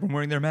like, is everyone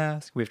wearing their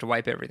mask? We have to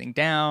wipe everything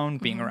down,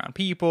 being around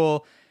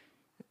people.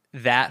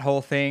 That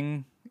whole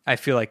thing, I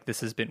feel like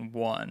this has been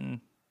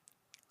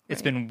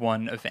it's been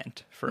one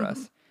event for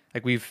us.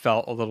 Like we've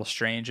felt a little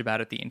strange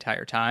about it the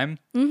entire time.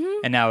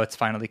 And now it's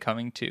finally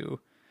coming to,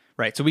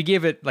 right. So we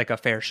gave it like a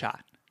fair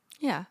shot.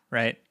 Yeah.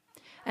 Right.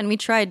 And we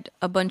tried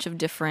a bunch of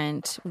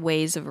different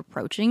ways of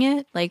approaching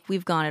it. Like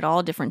we've gone at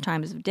all different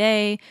times of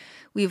day.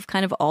 We've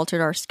kind of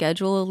altered our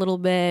schedule a little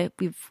bit.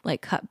 We've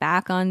like cut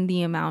back on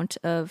the amount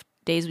of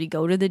days we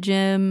go to the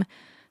gym.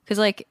 Because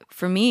like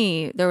for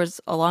me, there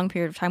was a long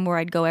period of time where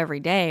I'd go every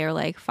day or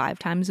like 5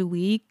 times a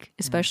week,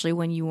 especially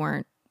when you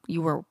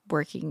were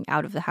working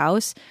out of the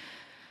house.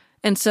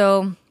 And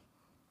so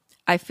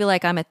I feel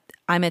like I'm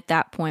at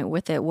that point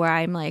with it where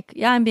I'm like,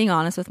 yeah, I'm being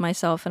honest with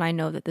myself and I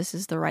know that this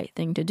is the right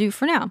thing to do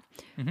for now.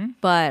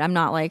 But I'm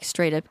not like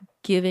straight up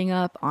giving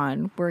up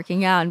on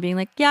working out and being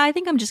like, yeah, I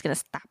think I'm just going to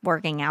stop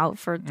working out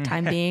for the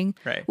time being.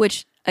 Right.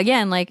 Which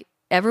again, like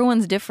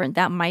everyone's different.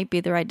 That might be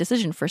the right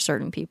decision for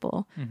certain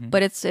people.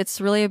 But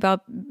it's really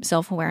about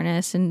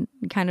self-awareness and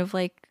kind of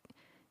like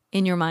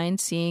in your mind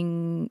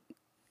seeing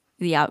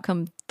the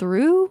outcome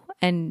through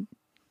and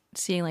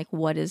seeing like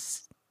what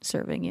is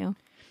serving you.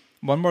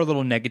 One more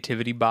little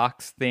negativity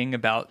box thing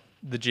about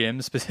the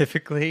gym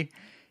specifically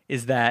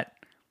is that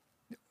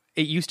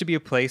it used to be a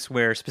place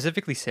where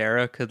specifically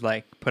Sarah could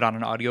like put on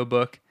an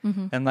audiobook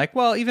and like,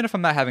 well, even if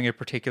I'm not having a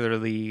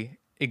particularly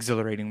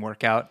exhilarating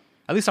workout,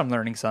 at least I'm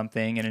learning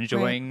something and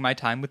enjoying my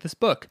time with this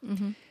book.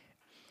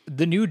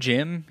 The new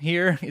gym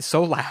here is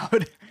so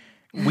loud.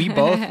 We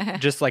both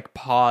just like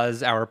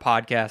pause our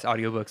podcast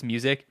audiobooks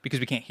music because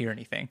we can't hear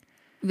anything.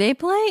 They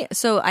play,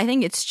 so I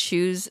think it's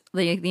Choose,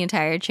 like the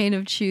entire chain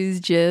of Choose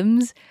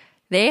gyms.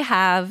 They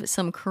have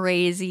some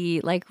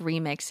crazy like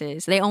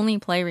remixes. They only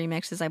play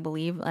remixes, I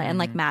believe, and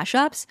like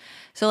mashups.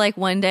 So like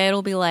one day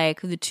it'll be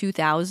like the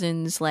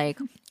 2000s like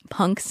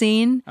punk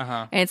scene.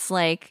 And it's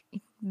like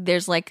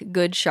there's like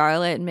Good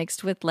Charlotte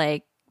mixed with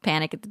like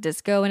Panic at the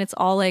Disco, and it's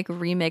all like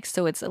remixed,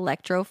 so it's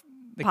electro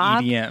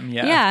pop. EDM,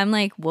 yeah. I'm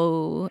like,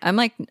 whoa. I'm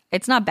like,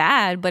 it's not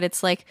bad, but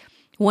it's like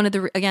one of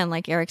the, again,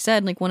 like Eric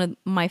said, like one of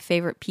my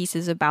favorite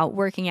pieces about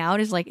working out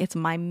is like it's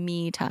my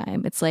me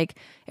time. It's like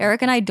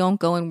Eric and I don't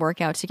go and work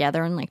out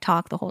together and like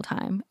talk the whole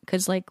time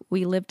because like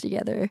we live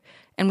together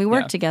and we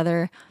work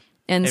together.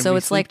 And so we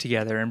it's sleep like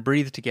together and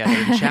breathe together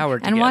and shower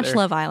together and watch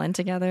Love Island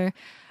together.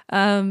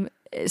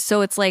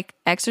 So it's like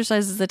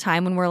exercise is the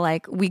time when we're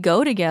like, we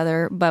go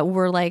together, but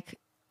we're like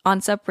on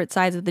separate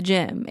sides of the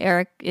gym.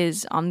 Eric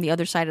is on the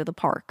other side of the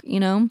park, you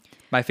know?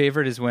 My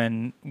favorite is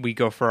when we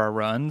go for our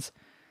runs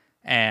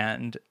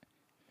and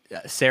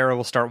Sarah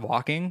will start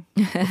walking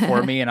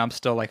before me and I'm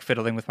still like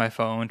fiddling with my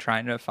phone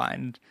trying to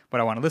find what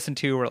I want to listen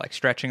to or like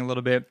stretching a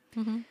little bit.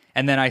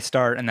 And then I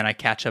start and then I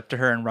catch up to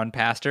her and run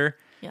past her.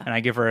 Yeah. And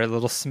I give her a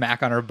little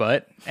smack on her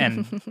butt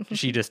and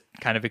she just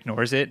kind of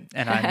ignores it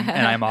and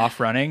I'm off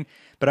running.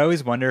 But I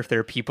always wonder if there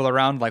are people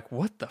around like,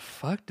 what the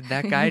fuck did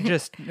that guy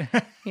just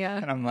Yeah.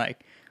 And I'm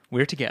like,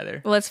 we're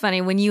together. Well, it's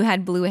funny when you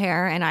had blue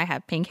hair and I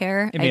had pink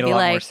hair. It made I'd be a lot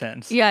like, more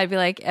sense. Yeah, I'd be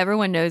like,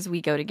 everyone knows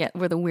we go together.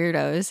 We're the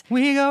weirdos.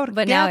 We go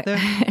But together.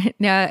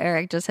 now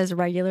Eric just has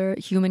regular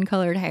human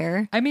colored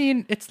hair. I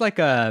mean, it's like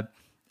a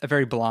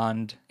very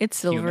blonde. It's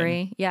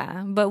silvery,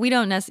 yeah. But we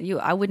don't necessarily.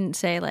 I wouldn't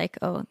say like,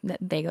 oh,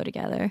 they go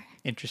together.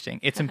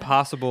 Interesting. It's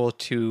impossible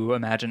to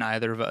imagine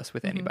either of us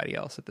with anybody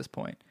else at this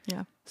point.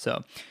 Yeah.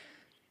 So,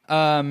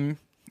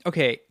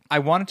 okay. I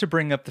wanted to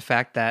bring up the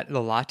fact that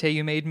the latte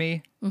you made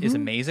me is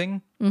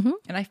amazing. And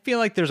I feel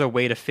like there's a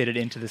way to fit it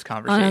into this Oh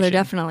conversation. no, there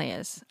definitely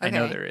is. I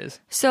know Okay. there is.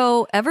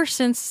 So ever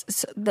since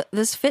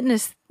this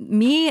fitness,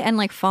 me and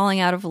like falling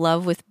out of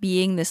love with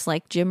being this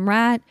like gym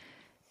rat,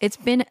 it's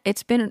been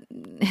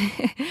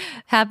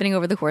happening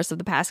over the course of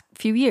the past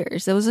few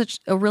years. It was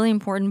a really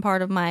important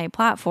part of my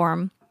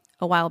platform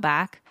a while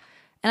back,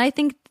 and I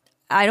think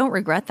I don't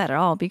regret that at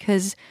all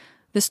because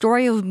the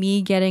story of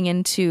me getting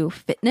into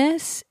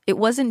fitness, it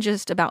wasn't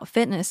just about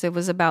fitness. It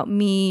was about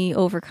me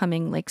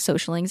overcoming like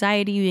social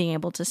anxiety, being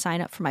able to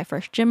sign up for my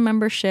first gym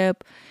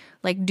membership,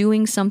 like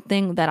doing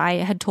something that I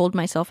had told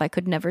myself I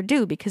could never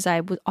do because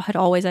I had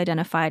always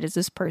identified as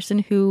this person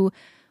who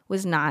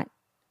was not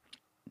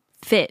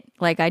fit.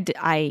 Like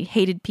I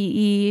hated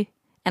PE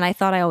and I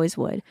thought I always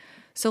would.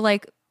 So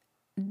like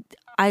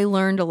I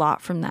learned a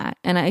lot from that.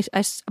 And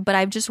but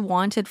I've just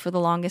wanted for the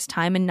longest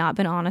time and not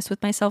been honest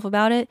with myself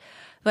about it.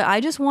 But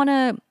I just want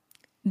to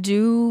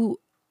do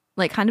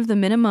like kind of the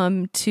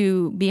minimum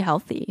to be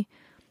healthy.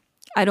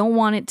 I don't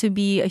want it to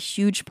be a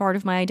huge part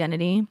of my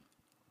identity.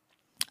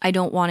 I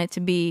don't want it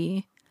to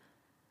be,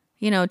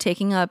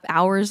 taking up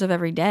hours of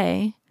every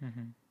day.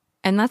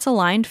 And that's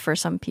aligned for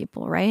some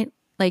people, right?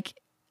 Like,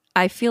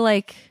 I feel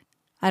like,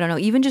 I don't know,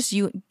 even just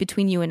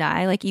between you and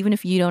I, like, even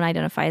if you don't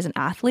identify as an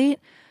athlete,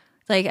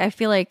 like, I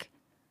feel like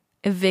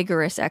a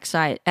vigorous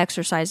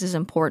exercise is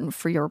important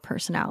for your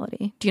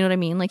personality. Do you know what I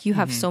mean? Like, you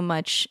have so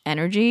much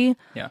energy.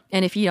 Yeah.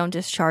 And if you don't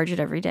discharge it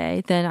every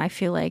day, then I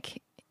feel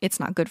like it's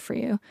not good for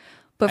you.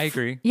 But I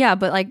agree. Yeah,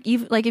 but like,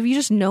 even, like, if you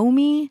just know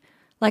me,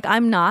 like,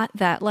 I'm not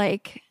that,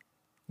 like...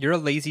 You're a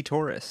lazy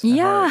Taurus. at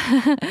Yeah,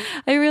 heart.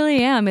 I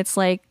really am. It's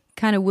like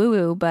kind of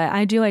woo-woo, but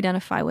I do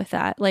identify with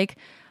that. Like,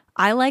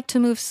 I like to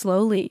move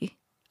slowly.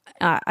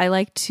 I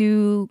like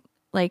to,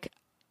 like,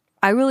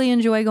 I really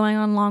enjoy going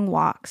on long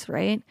walks,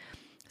 right?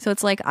 So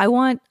it's like, I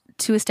want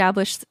to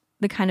establish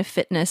the kind of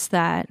fitness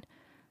that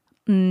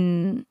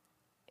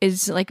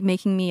is like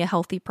making me a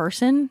healthy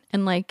person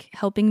and like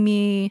helping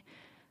me,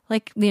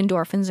 like the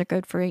endorphins are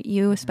good for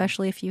you,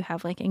 especially if you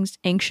have like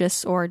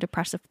anxious or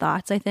depressive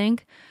thoughts, I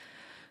think.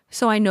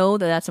 So I know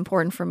that that's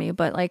important for me,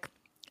 but like,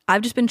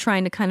 I've just been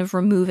trying to kind of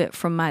remove it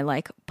from my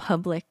like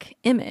public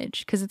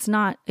image because it's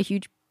not a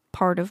huge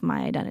part of my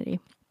identity.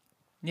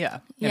 Yeah.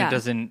 And Yeah. it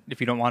doesn't, if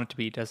you don't want it to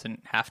be, it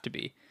doesn't have to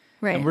be.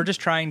 Right. And we're just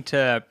trying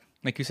to,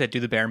 like you said, do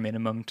the bare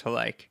minimum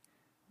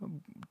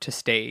to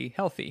stay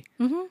healthy.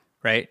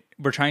 Right?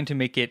 We're trying to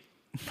make it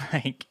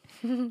like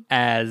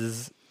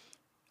as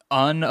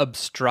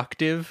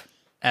unobstructive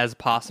as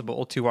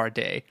possible to our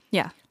day.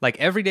 Yeah. Like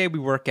every day we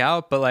work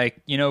out, but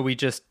like,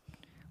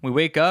 we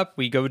wake up,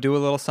 we go do a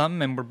little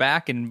something and we're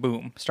back and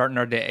boom, starting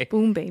our day.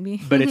 Boom, baby.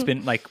 But it's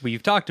been like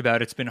we've talked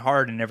about, it's been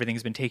hard and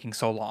everything's been taking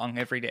so long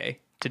every day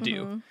to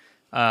do.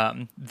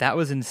 That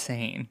was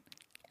insane.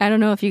 I don't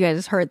know if you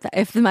guys heard that,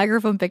 if the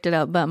microphone picked it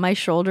up, but my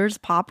shoulders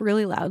pop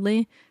really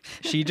loudly.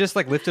 She just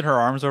like lifted her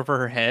arms over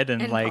her head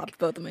and And like popped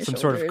both of my some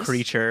sort of shoulders.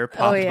 creature Oh,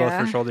 popped both yeah.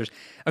 her shoulders.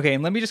 Okay,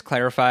 and let me just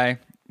clarify,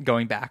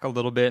 going back a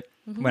little bit,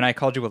 when I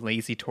called you a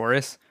lazy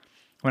Taurus.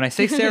 When I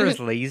say Sarah's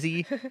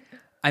lazy,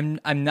 I'm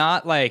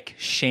not like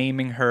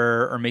shaming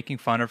her or making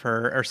fun of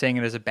her or saying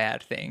it as a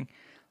bad thing.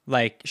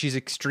 Like she's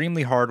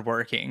extremely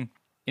hardworking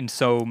in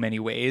so many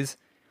ways.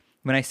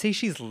 When I say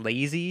she's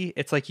lazy,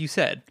 it's like you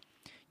said,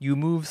 you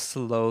move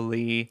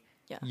slowly.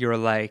 Yeah. You're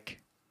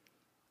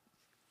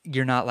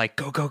not like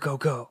go, go, go,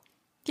 go.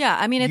 Yeah,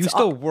 I mean, it's You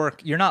still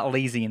work. You're not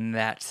lazy in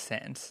that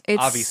sense.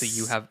 It's- Obviously,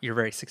 you're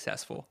very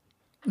successful.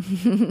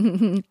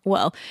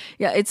 well,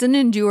 yeah, it's an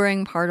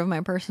enduring part of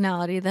my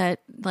personality that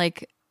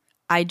like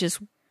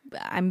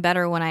I'm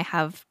better when I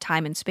have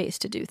time and space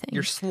to do things.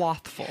 You're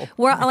slothful.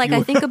 Where like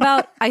I think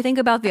about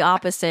the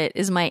opposite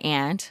is my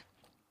aunt,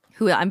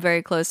 who I'm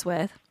very close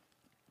with,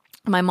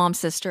 my mom's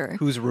sister.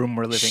 Whose room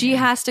we're living She in.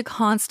 has to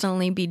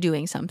constantly be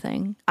doing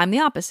something. I'm the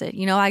opposite.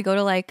 I go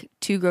to like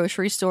 2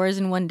 grocery stores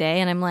in one day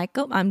and I'm like,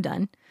 oh, I'm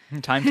done.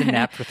 Time to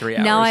nap for 3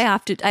 hours. Now I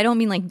have to, I don't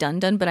mean like done,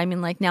 but I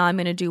mean like now I'm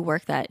going to do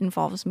work that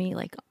involves me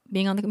like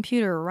being on the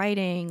computer,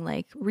 writing,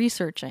 like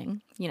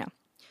researching, you know.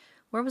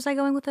 Where was I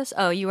going with this?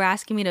 Oh, you were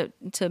asking me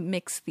to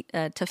mix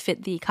to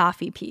fit the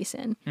coffee piece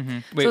in. Mm-hmm.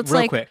 Wait, so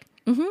real quick.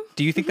 Mm-hmm,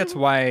 do you think that's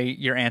why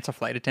your aunt's a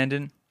flight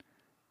attendant?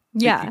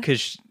 Yeah.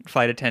 Because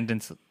flight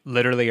attendants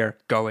literally are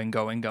going,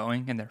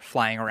 and they're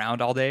flying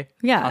around all day.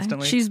 Yeah.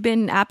 Constantly. She's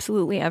been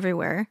absolutely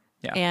everywhere.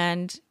 Yeah.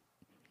 And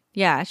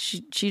yeah,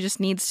 she just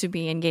needs to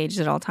be engaged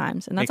at all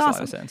times. And that's Makes awesome.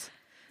 a lot of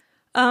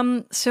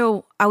sense.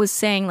 So I was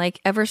saying,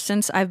 like, ever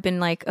since I've been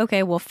like,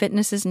 okay, well,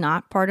 fitness is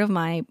not part of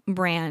my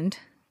brand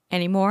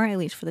anymore, at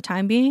least for the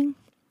time being.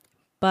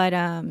 But,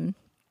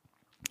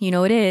 you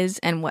know, it is.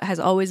 And what has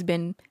always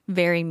been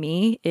very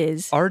me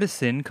is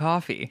artisan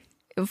coffee.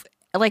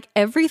 Like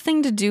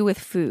everything to do with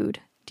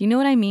food. Do you know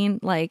what I mean?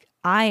 Like,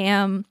 I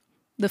am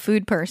the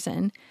food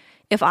person.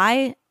 If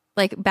I,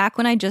 like, back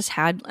when I just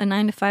had a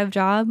 9-to-5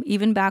 job,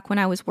 even back when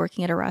I was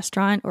working at a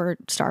restaurant or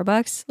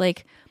Starbucks,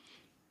 like,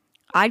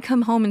 I'd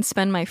come home and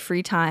spend my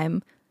free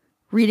time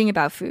reading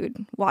about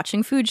food,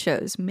 watching food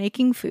shows,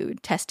 making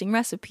food, testing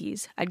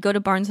recipes. I'd go to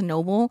Barnes &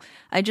 Noble.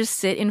 I'd just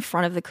sit in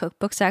front of the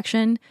cookbook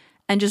section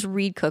and just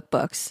read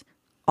cookbooks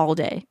all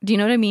day. Do you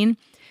know what I mean?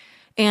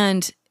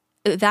 And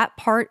that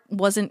part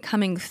wasn't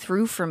coming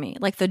through for me.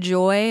 Like the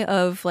joy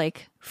of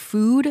like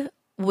food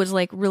was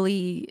like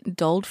really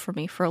dulled for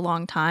me for a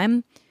long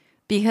time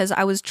because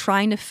I was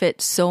trying to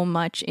fit so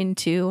much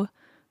into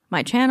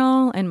my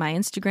channel and my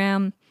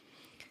Instagram.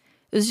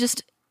 It was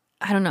just,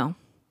 I don't know.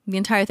 The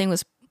entire thing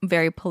was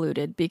very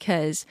polluted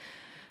because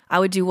I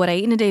would do what I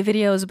eat in a day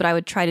videos, but I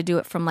would try to do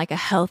it from like a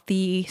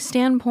healthy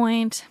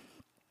standpoint.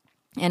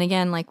 And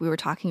again, like we were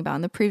talking about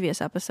in the previous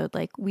episode,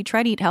 like we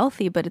try to eat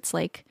healthy, but it's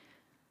like,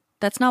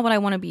 that's not what I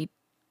want to be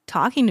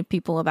talking to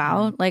people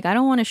about. Like, I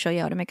don't want to show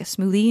you how to make a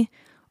smoothie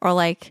or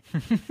like,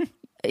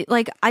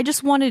 like I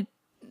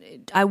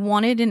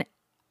wanted an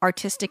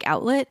artistic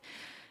outlet.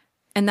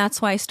 And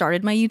that's why I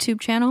started my YouTube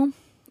channel.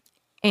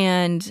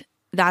 And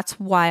that's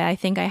why I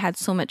think I had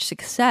so much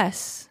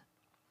success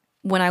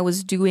when I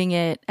was doing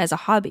it as a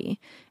hobby.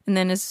 And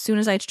then as soon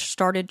as I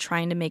started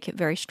trying to make it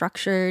very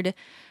structured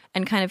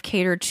and kind of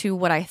cater to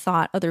what I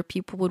thought other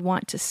people would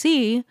want to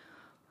see,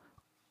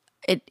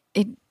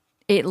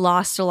 it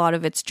lost a lot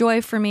of its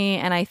joy for me.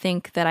 And I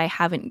think that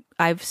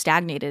I've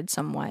stagnated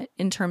somewhat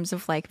in terms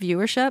of like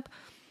viewership.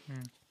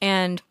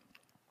 And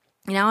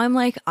now I'm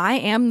like, I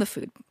am the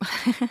food.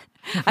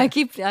 I'm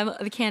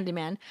the candy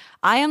man.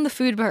 I am the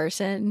food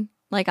person.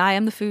 Like I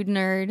am the food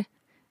nerd.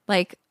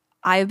 Like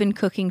I've been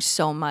cooking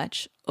so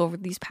much over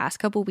these past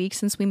couple weeks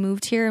since we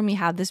moved here and we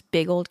have this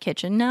big old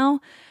kitchen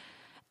now.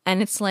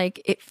 And it's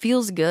like, it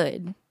feels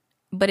good,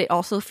 but it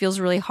also feels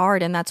really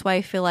hard. And that's why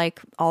I feel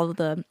like all of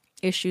the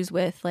issues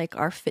with like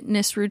our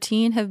fitness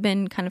routine have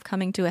been kind of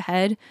coming to a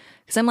head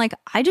because I'm like,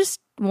 I just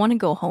want to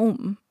go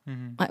home.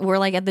 Mm-hmm. We're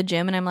like at the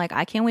gym and I'm like,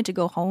 I can't wait to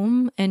go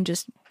home and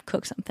just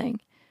cook something.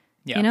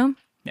 Yeah. You know?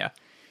 Yeah.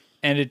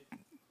 And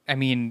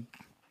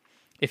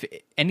if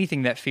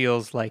anything that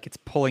feels like it's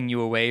pulling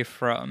you away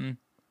from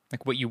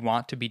like what you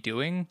want to be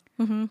doing,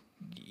 mm-hmm.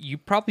 you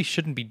probably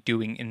shouldn't be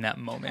doing in that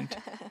moment.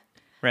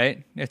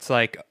 Right? It's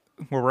like,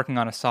 we're working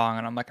on a song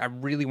and I'm like, I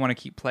really want to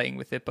keep playing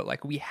with it, but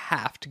like we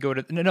have to go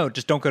to, no,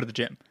 just don't go to the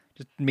gym.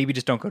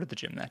 Just don't go to the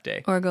gym that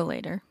day. Or go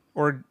later.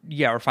 Or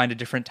find a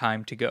different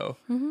time to go.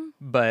 Mm-hmm.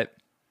 But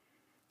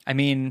I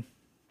mean,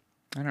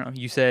 I don't know.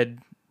 You said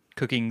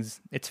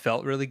it's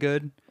felt really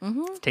good.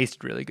 Mm-hmm. It's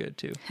tasted really good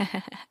too.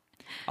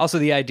 Also,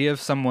 the idea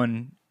of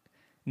someone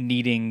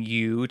needing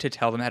you to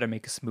tell them how to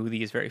make a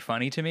smoothie is very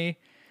funny to me.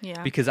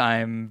 Yeah. Because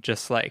I'm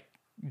just like,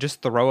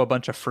 just throw a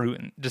bunch of fruit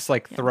and just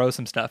like throw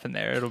some stuff in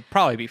there. It'll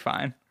probably be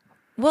fine.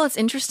 Well, it's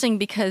interesting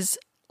because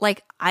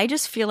like I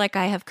just feel like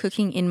I have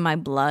cooking in my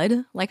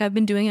blood. Like I've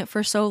been doing it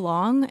for so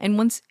long.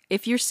 And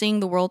if you're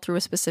seeing the world through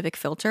a specific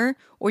filter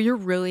or you're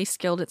really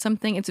skilled at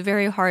something, it's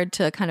very hard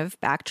to kind of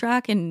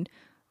backtrack and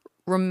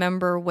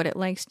remember what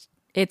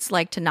it's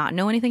like to not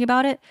know anything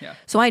about it. Yeah.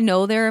 So I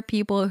know there are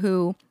people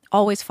who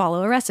always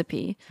follow a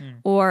recipe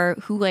or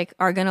who like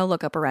are going to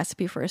look up a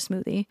recipe for a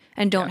smoothie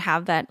and don't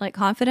have that like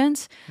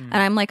confidence. And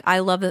I'm like, I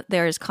love that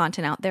there is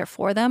content out there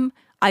for them.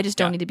 I just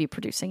don't need to be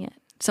producing it.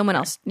 Someone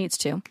else needs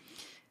to.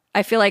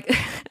 I feel like,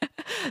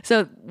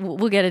 so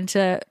we'll get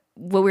into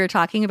what we were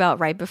talking about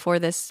right before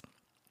this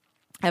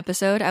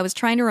episode. I was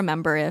trying to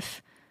remember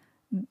if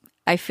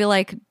I feel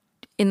like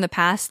in the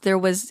past there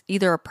was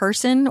either a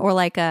person or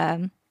like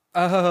a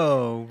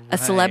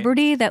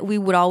celebrity that we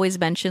would always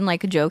mention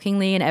like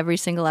jokingly in every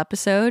single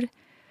episode.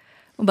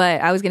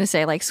 But I was going to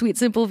say like Sweet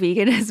Simple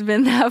Vegan has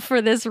been that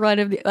for this run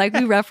of like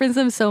we reference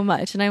them so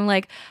much. And I'm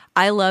like,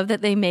 I love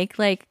that they make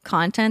like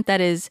content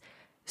that is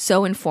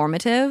so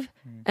informative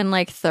and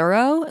like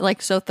thorough,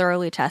 like so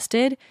thoroughly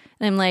tested.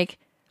 And I'm like,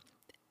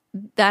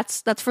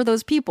 that's for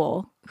those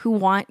people who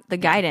want the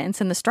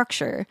guidance and the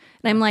structure.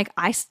 And I'm like,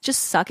 I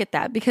just suck at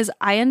that because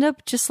I end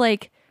up just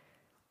like,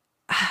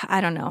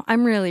 I don't know.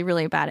 I'm really,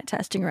 really bad at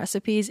testing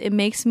recipes. It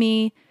makes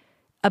me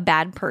a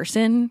bad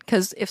person,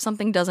 because if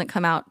something doesn't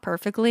come out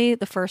perfectly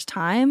the first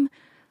time,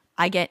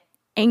 I get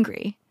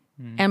angry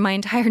and my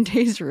entire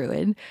day's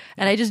ruined.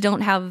 And I just don't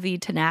have the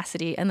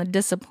tenacity and the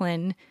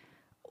discipline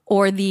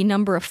or the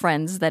number of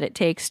friends that it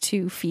takes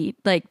to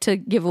to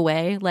give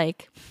away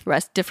like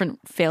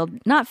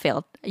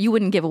you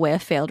wouldn't give away a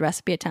failed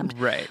recipe attempt.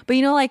 Right. But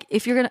like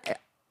if you're going to,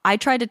 I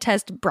tried to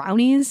test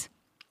brownies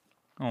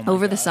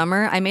over the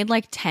summer. I made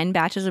like 10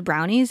 batches of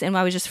brownies and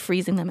I was just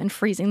freezing them and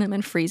freezing them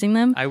and freezing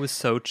them. I was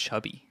so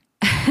chubby.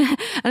 And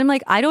I'm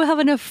like, I don't have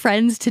enough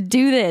friends to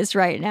do this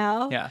right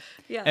now. Yeah.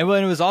 And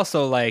when it was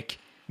also like,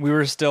 we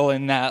were still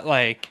in that,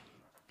 like,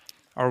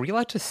 are we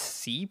allowed to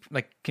see?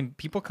 Like, can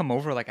people come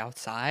over, like,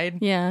 outside?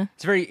 Yeah.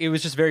 It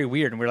was just very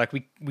weird. And we're like,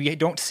 we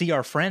don't see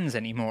our friends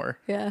anymore.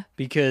 Yeah.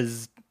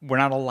 Because we're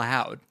not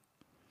allowed.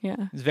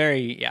 Yeah. It's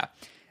very,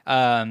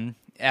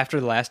 after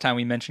the last time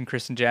we mentioned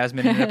Chris and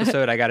Jasmine in an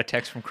episode, I got a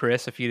text from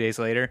Chris a few days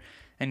later.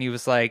 And he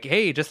was like,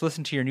 "Hey, just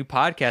listen to your new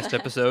podcast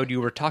episode.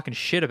 You were talking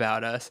shit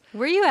about us."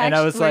 Were you actually? And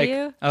I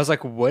was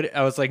like, "What?"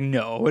 I was like,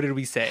 "No. What did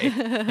we say?"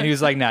 And he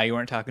was like, "No, you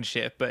weren't talking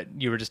shit, but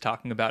you were just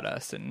talking about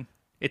us." And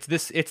it's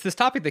this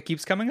topic that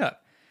keeps coming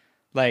up.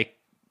 Like,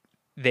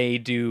 they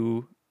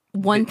do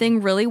one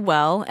thing really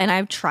well, and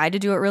I've tried to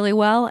do it really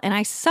well, and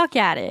I suck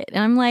at it.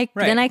 And I'm like,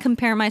 then I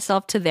compare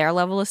myself to their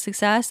level of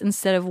success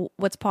instead of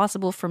what's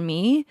possible for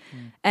me.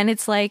 And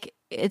it's like,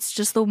 it's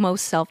just the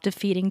most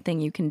self-defeating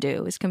thing you can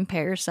do is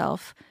compare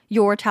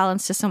your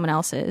talents to someone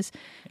else's.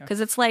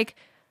 Because it's like,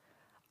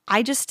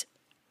 I've just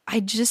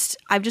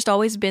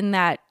always been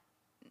that,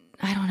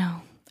 I don't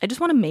know. I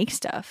just want to make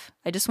stuff.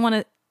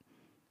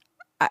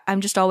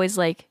 I'm just always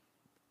like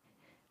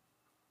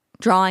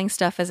drawing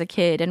stuff as a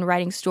kid and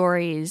writing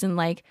stories, and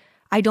like,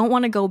 I don't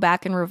want to go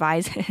back and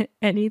revise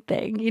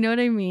anything. You know what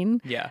I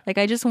mean? Yeah. Like,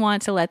 I just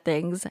want to let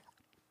things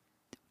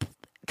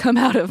come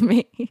out of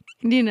me,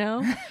 you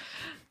know?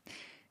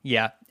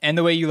 Yeah, and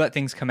the way you let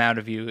things come out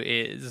of you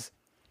is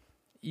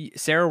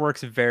Sarah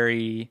works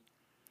very...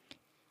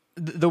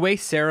 The way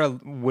Sarah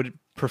would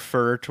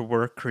prefer to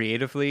work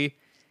creatively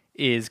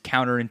is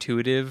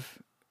counterintuitive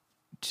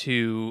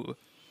to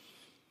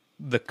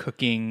the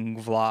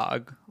cooking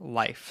vlog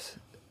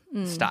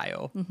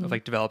lifestyle of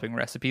like developing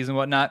recipes and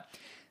whatnot,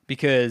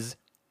 because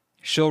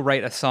she'll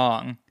write a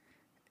song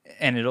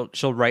and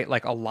she'll write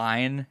like a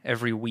line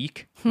every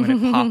week when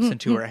it pops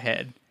into her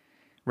head.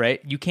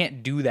 Right? You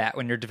can't do that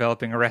when you're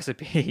developing a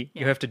recipe.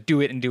 You have to do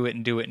it and do it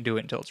and do it and do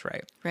it until it's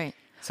right. Right.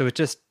 So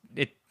it's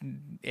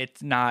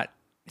not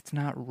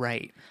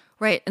right.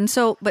 Right. And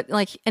so, but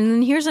like, and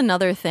then here's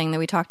another thing that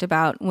we talked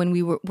about when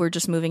we were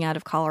just moving out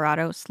of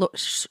Colorado.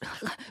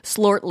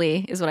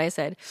 Slortly is what I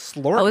said.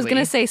 Slortly? I was going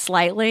to say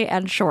slightly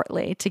and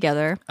shortly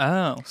together.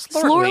 Oh,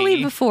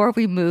 Slortly before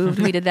we moved,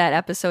 we did that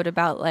episode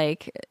about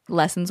like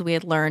lessons we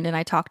had learned. And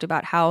I talked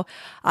about how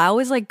I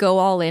always like go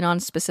all in on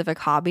specific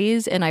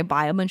hobbies and I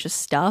buy a bunch of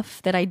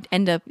stuff that I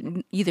end up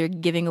either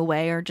giving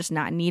away or just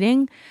not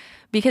needing.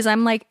 Because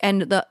I'm like,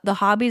 and the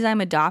hobbies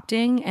I'm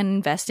adopting and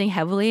investing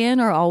heavily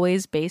in are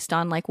always based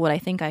on like what I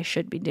think I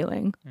should be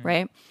doing,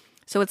 right?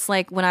 So it's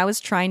like when I was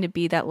trying to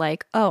be that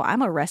like, oh,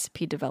 I'm a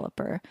recipe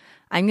developer.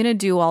 I'm going to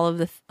do all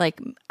of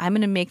I'm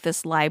going to make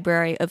this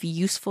library of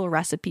useful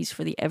recipes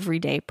for the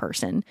everyday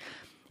person.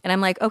 And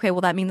I'm like, okay,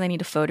 well, that means I need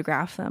to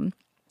photograph them.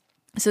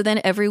 So then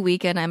every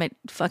weekend I'm at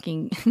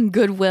fucking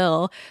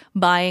Goodwill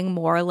buying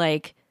more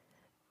like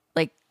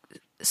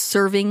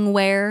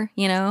servingware,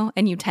 you know,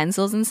 and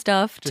utensils and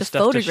stuff to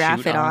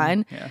photograph it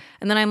on. Yeah.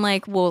 And then I'm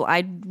like, well,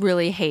 I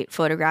really hate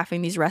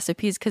photographing these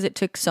recipes because it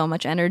took so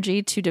much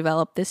energy to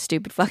develop this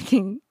stupid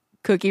fucking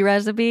cookie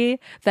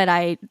recipe that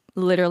I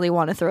literally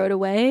want to throw it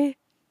away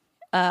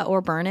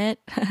or burn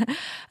it.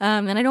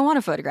 And I don't want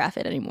to photograph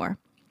it anymore.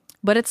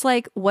 But it's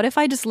like, what if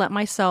I just let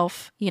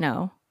myself, you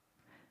know,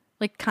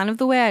 like kind of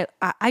the way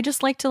I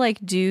just like to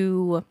like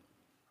do,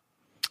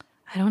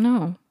 I don't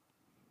know.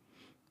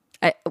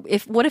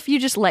 What if you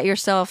just let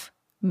yourself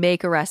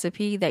make a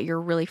recipe that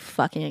you're really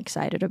fucking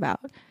excited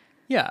about?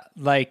 Yeah,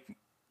 like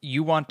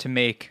you want to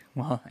make,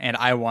 well, and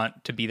I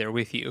want to be there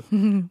with you.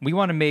 We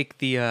want to make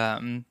the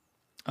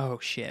oh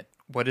shit,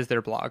 what is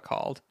their blog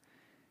called?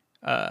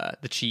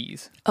 The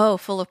cheese. Oh,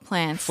 full of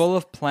plants. Full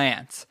of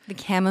plants. The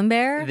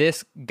Camembert?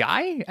 This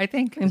guy, I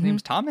think his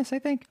name's Thomas, I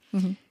think.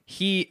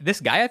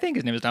 This guy, I think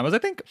his name is Thomas, I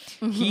think.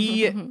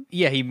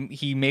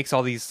 He makes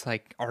all these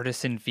like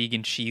artisan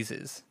vegan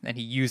cheeses, and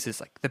he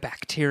uses like the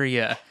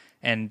bacteria,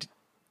 and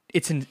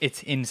it's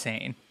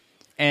insane.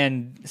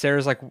 And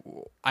Sarah's like,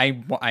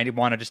 I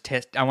want to just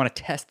test. I want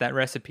to test that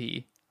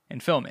recipe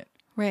and film it.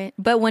 Right.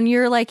 But when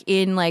you're like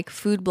in like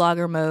food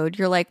blogger mode,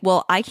 you're like,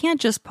 well, I can't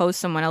just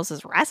post someone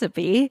else's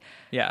recipe.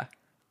 Yeah.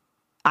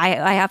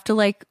 I have to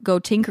like go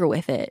tinker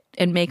with it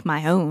and make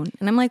my own.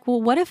 And I'm like, well,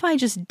 what if I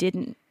just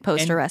didn't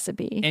post a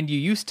recipe? And you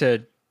used to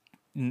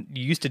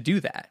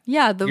do that.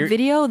 Yeah, the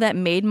video that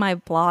made my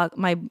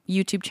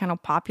YouTube channel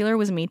popular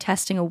was me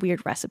testing a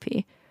weird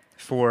recipe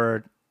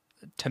for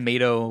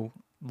tomato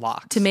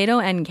lox. Tomato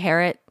and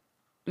carrot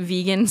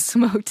vegan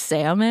smoked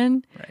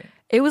salmon. Right.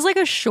 It was like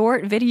a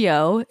short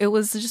video. It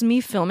was just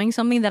me filming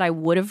something that I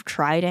would have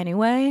tried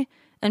anyway,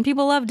 and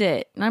people loved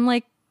it. And I'm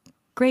like,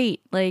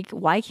 great. Like,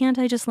 why can't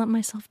I just let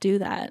myself do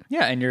that?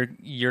 Yeah, and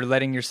you're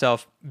letting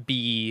yourself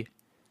be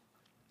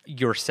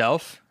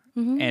yourself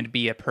and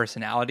be a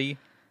personality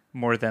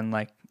more than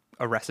like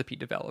a recipe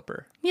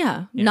developer.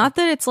 Yeah. Not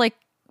that it's like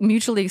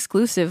mutually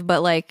exclusive,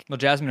 but like, Well,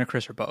 Jasmine and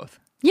Chris are both,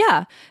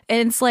 yeah.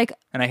 And it's like,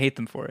 and I hate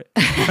them for it.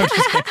 I'm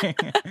just kidding.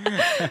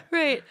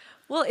 right.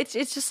 Well, it's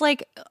just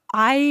like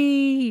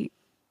I'm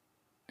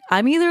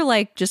either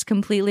like just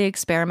completely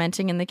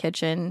experimenting in the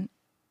kitchen,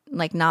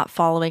 like not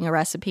following a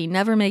recipe,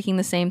 never making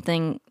the same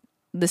thing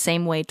the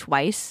same way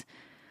twice,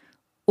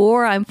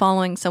 or I'm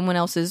following someone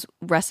else's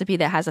recipe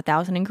that has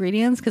 1,000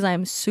 ingredients because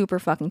I'm super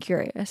fucking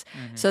curious.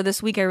 So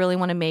this week I really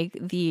want to make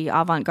the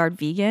avant-garde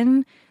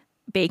vegan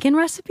bacon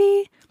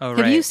recipe. Oh,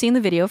 Have you right. seen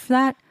the video for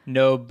that?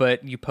 No,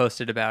 but you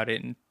posted about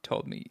it and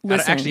told me.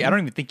 Listen. Actually, I don't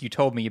even think you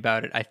told me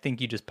about it. I think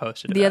you just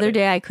posted The about other it.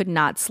 day I could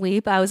not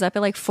sleep. I was up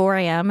at like 4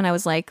 a.m. and I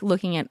was like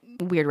looking at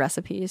weird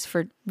recipes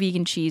for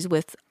vegan cheese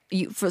with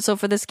so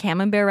for this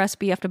camembert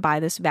recipe you have to buy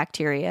this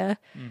bacteria.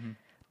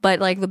 But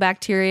like the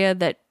bacteria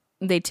that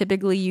they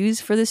typically use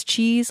for this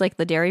cheese, like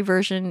the dairy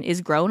version is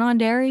grown on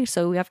dairy,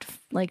 so we have to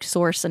like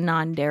source a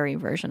non-dairy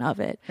version of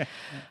it.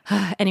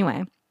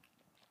 Anyway.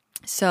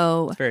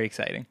 So It's very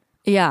exciting.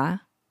 yeah.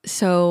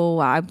 So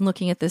I'm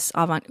looking at this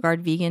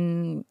avant-garde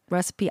vegan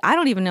recipe. I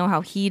don't even know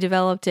how he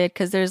developed it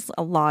because there's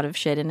a lot of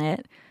shit in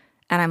it.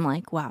 And I'm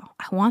like, wow,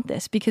 I want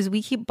this because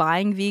we keep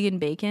buying vegan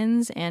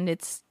bacons and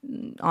it's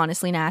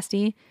honestly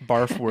nasty.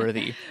 Barf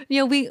worthy.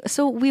 You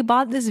know, we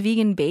bought this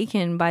vegan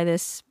bacon by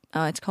this,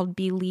 it's called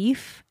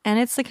Beleaf, and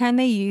it's the kind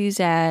they use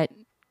at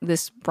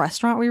this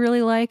restaurant we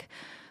really like.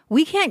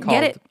 We can't Called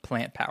get it.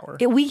 plant power.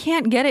 We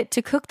can't get it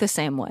to cook the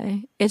same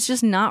way. It's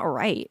just not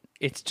right.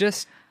 It's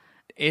just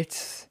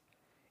it's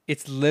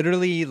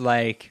literally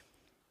like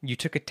you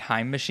took a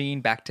time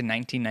machine back to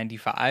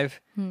 1995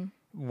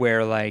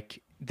 where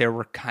like there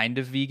were kind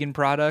of vegan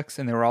products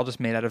and they were all just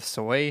made out of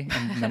soy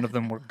and none of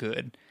them were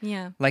good.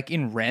 Yeah. Like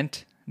in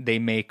Rent, they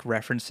make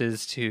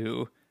references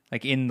to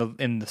like in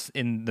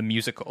the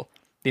musical,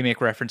 they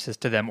make references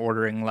to them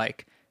ordering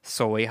like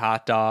soy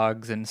hot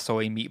dogs and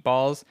soy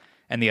meatballs,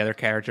 and the other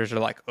characters are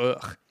like,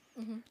 ugh.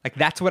 Like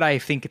that's what I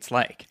think it's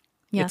like.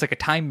 Yeah. It's like a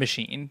time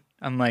machine.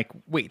 I'm like,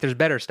 wait, there's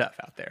better stuff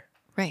out there.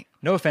 Right.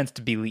 No offense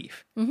to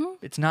Beleaf.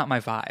 It's not my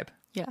vibe.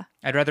 Yeah.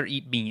 I'd rather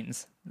eat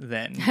beans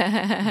than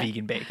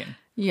vegan bacon.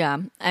 Yeah.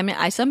 I mean,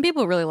 some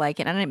people really like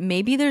it, and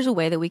maybe there's a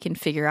way that we can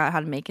figure out how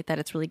to make it that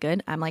it's really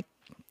good. I'm like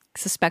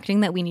suspecting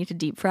that we need to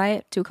deep fry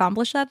it to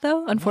accomplish that,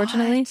 though,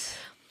 unfortunately.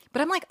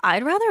 But I'm like,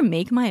 I'd rather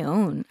make my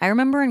own. I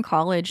remember in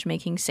college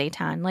making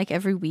seitan like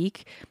every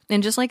week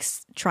and just like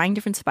trying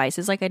different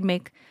spices. Like I'd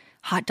make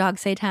hot dog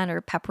seitan or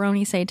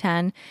pepperoni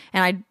seitan,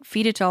 and I'd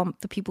feed it to all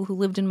the people who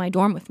lived in my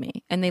dorm with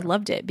me, and they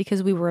loved it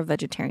because we were a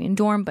vegetarian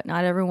dorm, but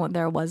not everyone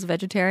there was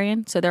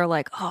vegetarian. So they're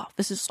like, oh,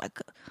 this is like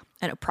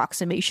an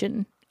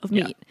approximation of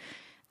meat.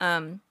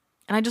 And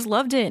I just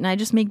loved it, and I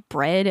just make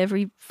bread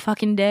every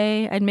fucking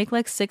day. I'd make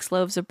like 6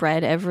 loaves of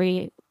bread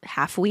every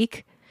half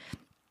week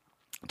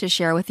to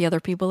share with the other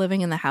people living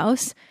in the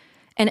house.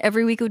 And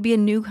every week it would be a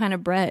new kind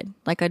of bread.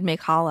 Like I'd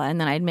make challah, and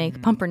then I'd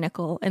make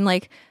pumpernickel, and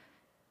like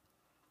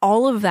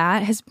all of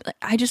that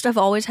I've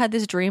always had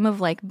this dream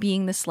of like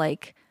being this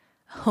like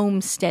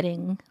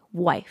homesteading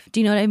wife. Do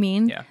you know what I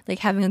mean? Yeah. Like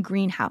having a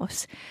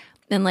greenhouse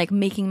and like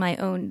making my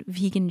own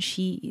vegan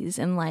cheese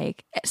and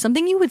like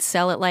something you would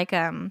sell at like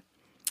a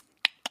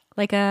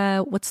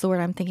what's the word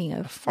I'm thinking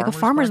of? Like a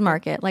farmer's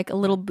market, like a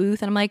little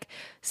booth. And I'm like,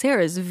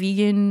 Sarah's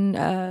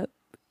vegan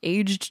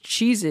aged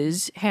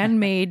cheeses,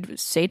 handmade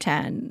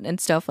seitan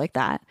and stuff like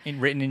that. And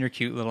written in your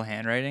cute little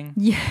handwriting.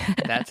 Yeah.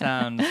 That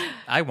sounds,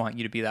 I want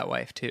you to be that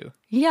wife too.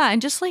 Yeah,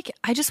 and just like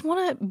I just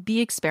want to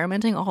be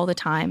experimenting all the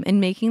time and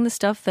making the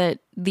stuff that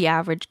the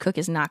average cook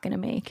is not going to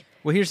make.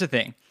 Well, here's the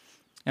thing.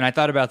 And I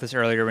thought about this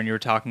earlier when you were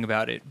talking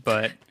about it,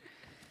 but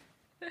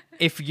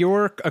if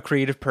you're a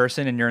creative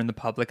person and you're in the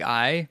public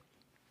eye,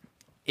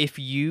 if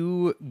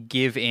you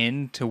give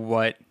in to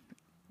what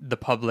the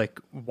public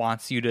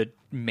wants you to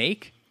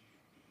make,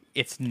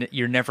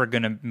 you're never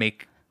going to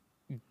make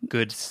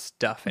good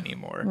stuff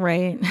anymore.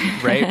 Right.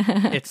 Right?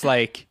 It's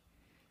like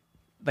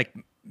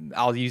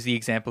I'll use the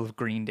example of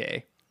Green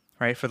Day,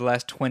 right? For the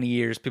last 20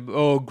 years,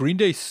 people, Green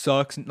Day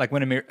sucks. Like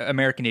when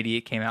American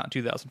Idiot came out in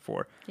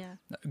 2004. Yeah.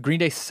 Green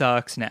Day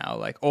sucks now.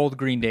 Like old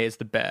Green Day is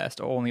the best.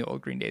 Only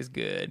old Green Day is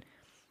good.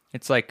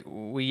 It's like,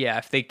 well, yeah,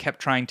 if they kept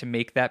trying to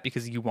make that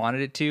because you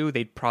wanted it to,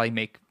 they'd probably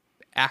make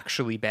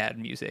actually bad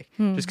music.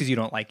 Just because you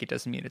don't like it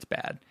doesn't mean it's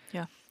bad.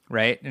 Yeah.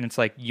 Right? And it's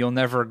like, you'll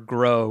never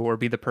grow or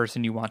be the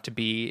person you want to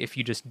be if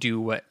you just do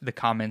what the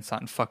comments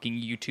on fucking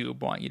YouTube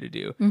want you to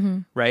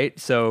do. Right?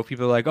 So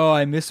people are like, oh,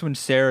 I miss when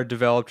Sarah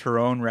developed her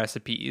own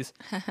recipes.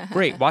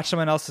 Great. Watch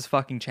someone else's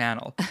fucking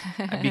channel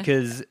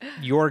because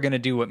you're going to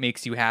do what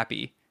makes you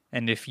happy.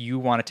 And if you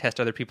want to test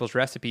other people's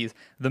recipes,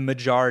 the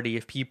majority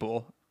of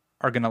people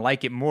are going to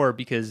like it more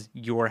because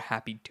you're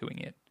happy doing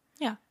it.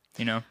 Yeah.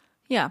 You know?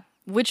 Yeah.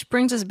 Which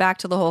brings us back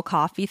to the whole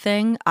coffee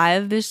thing.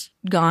 I've just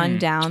gone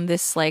down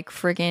this like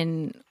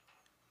freaking,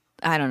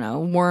 I don't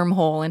know,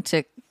 wormhole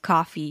into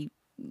coffee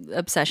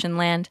obsession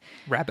land.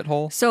 Rabbit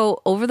hole.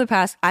 So over the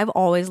past, I've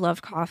always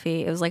loved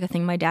coffee. It was like a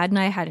thing my dad and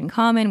I had in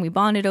common. We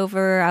bonded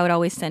over. I would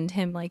always send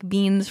him like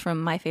beans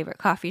from my favorite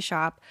coffee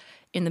shop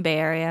in the Bay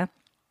Area.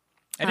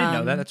 I didn't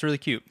know that. That's really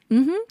cute.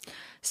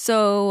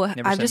 So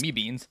Never I've sent me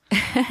beans.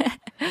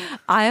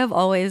 I have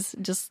always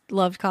just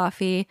loved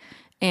coffee,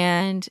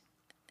 and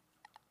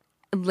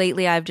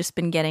lately I've just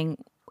been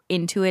getting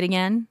into it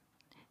again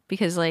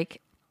because,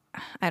 like,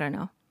 I don't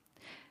know.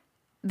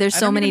 There's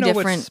so many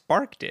different. What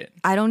sparked it.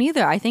 I don't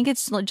either. I think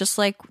it's just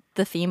like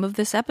the theme of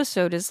this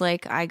episode is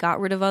like I got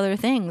rid of other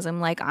things.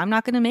 I'm like, I'm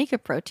not going to make a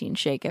protein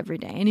shake every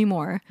day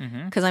anymore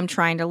because I'm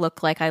trying to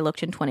look like I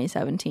looked in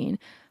 2017.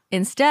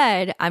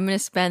 Instead, I'm going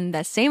to spend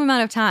that same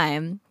amount of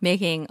time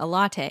making a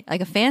latte, like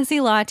a fancy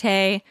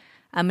latte.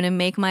 I'm going to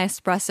make my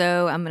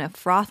espresso. I'm going to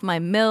froth my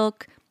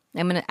milk.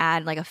 I'm going to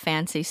add like a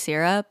fancy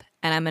syrup,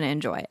 and I'm going to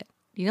enjoy it.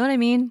 You know what I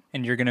mean?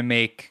 And you're going to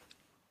make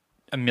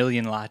a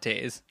million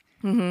lattes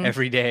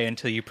every day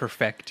until you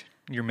perfect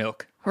your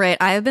milk. Right.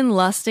 I have been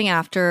lusting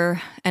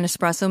after an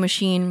espresso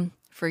machine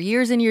for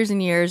years and years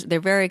and years.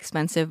 They're very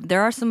expensive.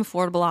 There are some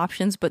affordable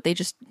options, but they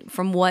just,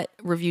 from what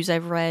reviews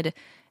I've read,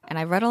 and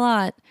I've read a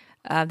lot,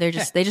 they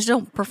just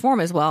don't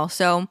perform as well.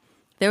 So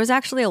there was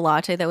actually a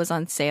latte that was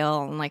on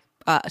sale on like,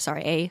 an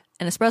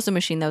espresso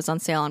machine that was on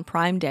sale on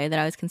Prime Day that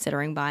I was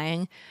considering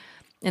buying.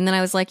 And then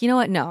I was like, you know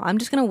what? No, I'm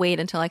just going to wait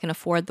until I can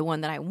afford the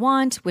one that I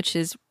want, which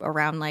is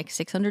around like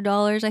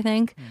 $600, I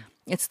think.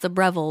 It's the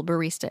Breville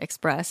Barista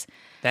Express.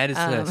 That is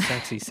a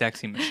sexy,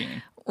 sexy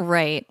machine.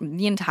 Right.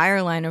 The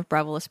entire line of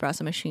Breville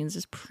espresso machines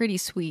is pretty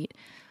sweet.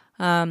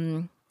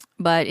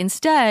 But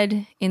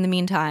instead, in the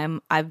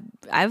meantime,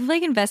 I've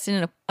like invested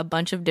in a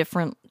bunch of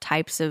different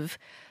types of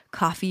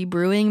coffee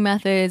brewing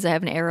methods. I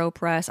have an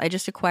AeroPress. I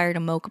just acquired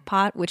a mocha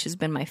pot, which has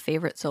been my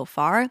favorite so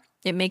far.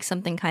 It makes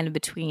something kind of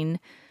between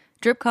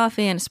drip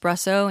coffee and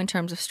espresso in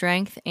terms of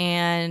strength.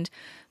 And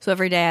so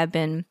every day I've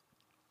been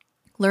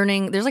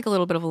learning. There's like a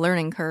little bit of a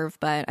learning curve,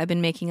 but I've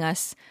been making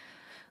us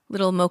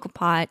little mocha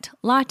pot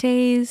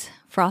lattes,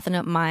 frothing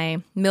up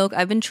my milk.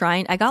 I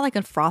got like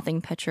a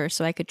frothing pitcher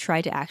so I could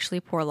try to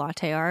actually pour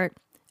latte art.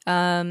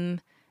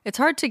 It's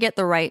hard to get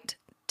the right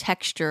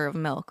texture of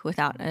milk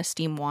without a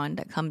steam wand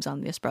that comes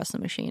on the espresso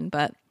machine,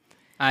 but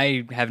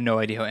I have no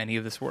idea how any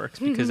of this works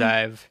because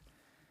I've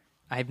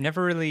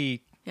never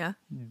really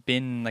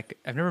been like,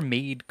 I've never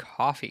made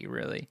coffee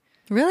really.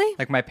 Really?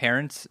 Like my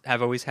parents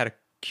have always had a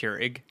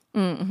Keurig,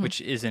 which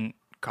isn't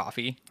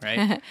coffee,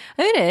 right?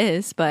 It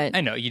is, but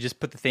I know, you just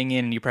put the thing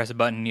in and you press a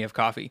button and you have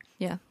coffee.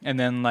 Yeah. And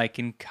then like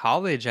in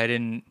college, I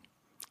didn't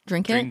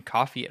drink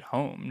coffee at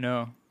home.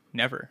 No,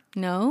 never.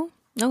 No?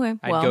 Okay.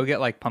 I'd go get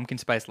like pumpkin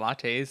spice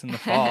lattes in the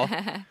fall.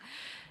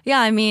 Yeah,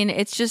 I mean,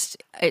 it's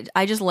just,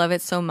 I just love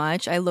it so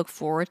much. I look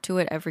forward to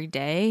it every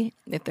day.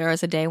 If there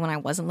was a day when I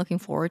wasn't looking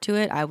forward to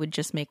it, I would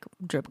just make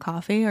drip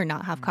coffee or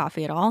not have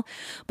coffee at all.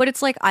 But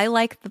it's like, I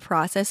like the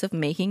process of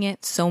making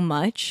it so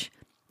much.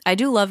 I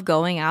do love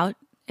going out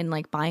and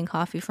like buying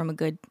coffee from a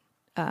good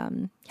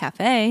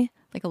cafe,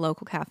 like a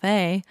local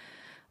cafe.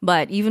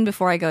 But even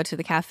before I go to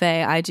the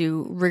cafe, I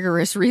do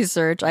rigorous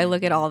research. I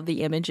look at all of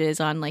the images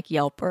on like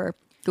Yelp or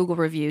Google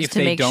reviews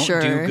to make sure.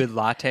 If they don't do good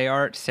latte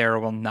art, Sarah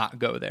will not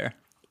go there.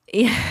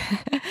 Yeah.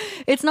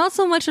 It's not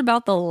so much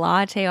about the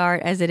latte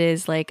art as it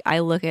is like I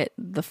look at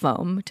the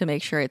foam to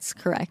make sure it's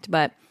correct.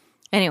 But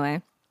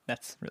anyway,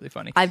 that's really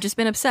funny. I've just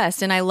been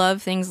obsessed and I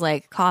love things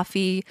like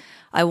coffee.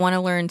 I want to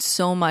learn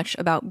so much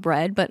about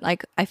bread, but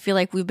like I feel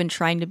like we've been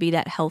trying to be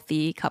that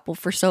healthy couple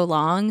for so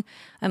long.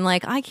 I'm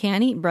like, I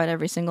can't eat bread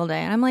every single day.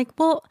 And I'm like,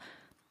 well,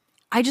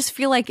 I just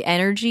feel like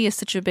energy is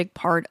such a big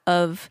part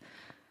of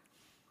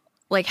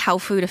like how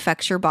food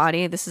affects your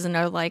body. This is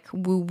another like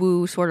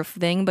woo-woo sort of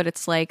thing, but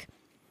it's like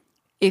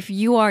if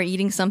you are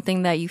eating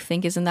something that you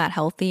think isn't that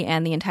healthy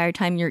and the entire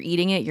time you're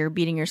eating it, you're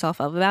beating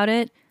yourself up about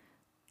it,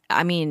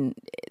 I mean,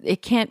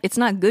 it's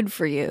not good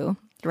for you,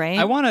 right?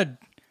 I want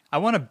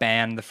to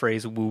ban the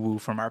phrase woo-woo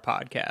from our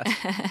podcast.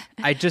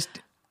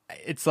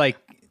 It's like,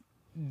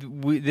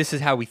 this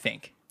is how we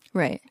think.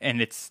 Right. And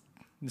it's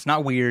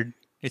not weird.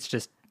 It's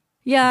just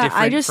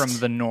different from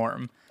the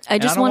norm. I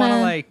just want want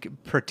to like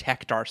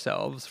protect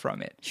ourselves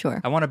from it. Sure.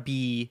 I want to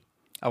be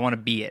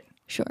it.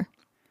 Sure.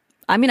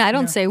 I mean, I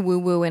don't say woo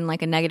woo in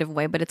like a negative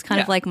way, but it's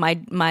kind of like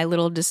my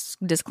little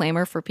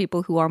disclaimer for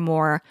people who are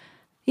more,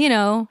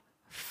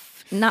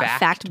 not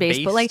fact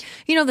based, but like,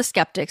 the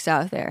skeptics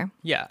out there.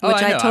 Yeah. Which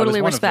I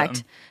totally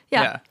respect.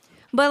 Yeah.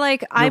 But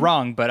like, You're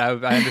wrong, but I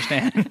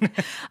understand.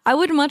 I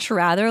would much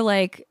rather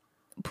like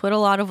put a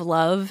lot of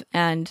love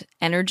and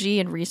energy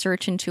and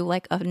research into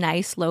like a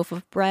nice loaf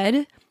of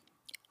bread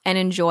and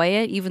enjoy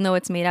it, even though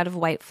it's made out of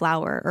white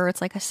flour or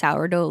it's like a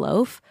sourdough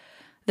loaf,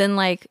 than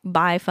like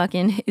buy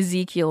fucking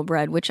Ezekiel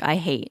bread, which I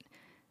hate,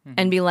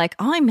 and be like,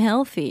 oh, I'm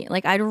healthy.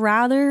 Like, I'd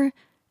rather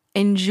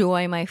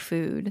enjoy my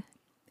food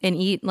and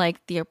eat like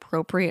the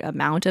appropriate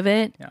amount of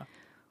it,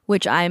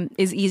 which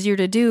is easier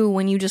to do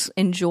when you just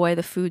enjoy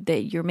the food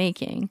that you're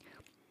making.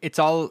 it's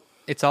all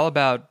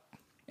about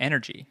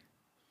energy.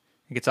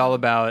 Like, it's all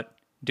about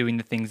doing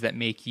the things that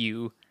make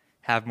you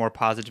have more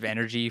positive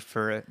energy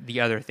for the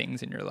other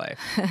things in your life,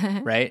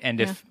 right?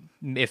 And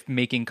if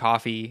making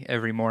coffee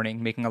every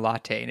morning, making a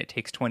latte, and it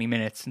takes 20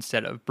 minutes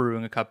instead of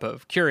brewing a cup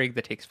of Keurig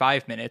that takes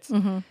 5 minutes,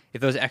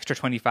 if those extra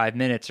 25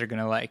 minutes are going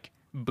to like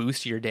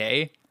boost your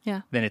day,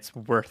 then it's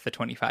worth the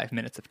 25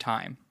 minutes of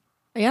time.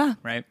 Yeah.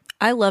 Right?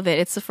 I love it.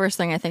 It's the first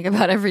thing I think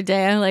about every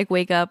day. I like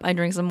wake up, I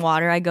drink some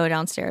water, I go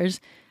downstairs,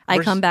 I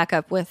come back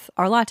up with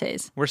our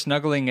lattes. We're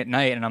snuggling at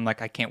night, and I'm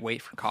like, I can't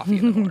wait for coffee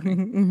in the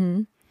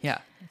morning. Yeah,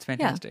 it's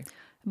fantastic. Yeah.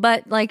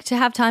 But like to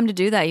have time to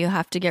do that, you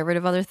have to get rid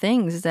of other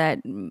things that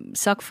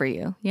suck for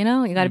you. You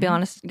know, you got to be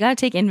honest. You got to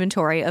take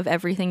inventory of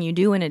everything you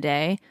do in a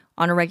day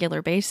on a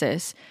regular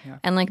basis,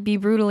 and like be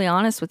brutally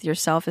honest with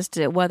yourself as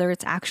to whether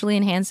it's actually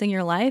enhancing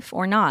your life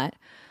or not.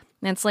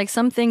 And it's like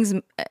some things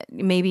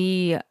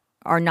maybe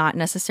are not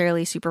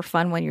necessarily super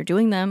fun when you're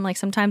doing them. Like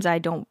sometimes I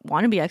don't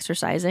want to be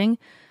exercising,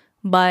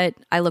 but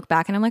I look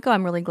back and I'm like, oh,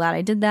 I'm really glad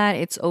I did that.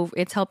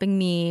 It's helping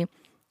me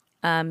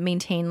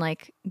maintain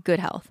like good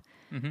health.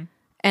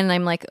 And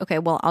I'm like, okay,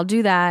 well, I'll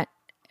do that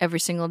every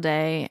single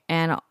day,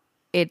 and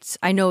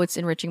I know it's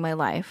enriching my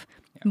life.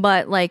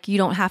 But like, you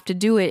don't have to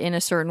do it in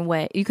a certain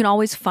way. You can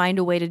always find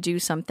a way to do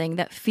something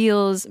that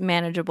feels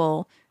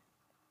manageable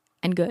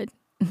and good.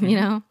 You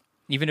know,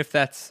 even if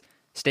that's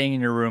staying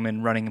in your room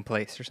and running in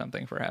place or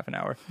something for half an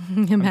hour.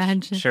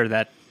 Imagine. I'm sure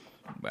that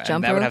would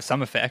have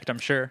some effect. I'm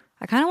sure.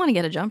 I kind of want to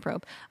get a jump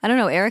rope. I don't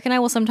know. Eric and I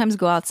will sometimes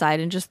go outside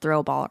and just throw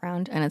a ball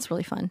around, and it's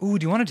really fun. Ooh,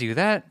 do you want to do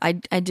that? I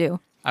do.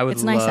 I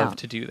would love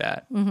to do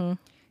that.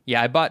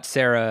 Yeah, I bought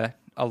Sarah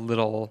a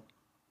little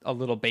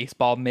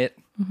baseball mitt,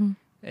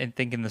 I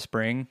think in the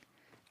spring.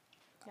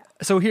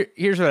 So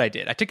here's what I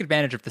did. I took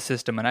advantage of the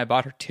system, and I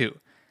bought her two.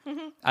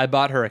 I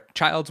bought her a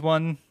child's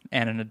one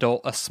and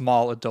a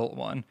small adult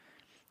one,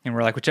 and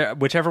we're like,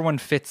 whichever one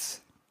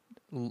fits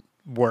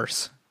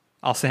worse,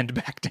 I'll send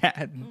back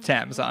to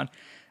Amazon.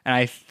 And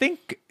I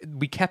think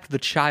we kept the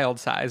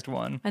child-sized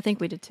one. I think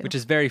we did too. Which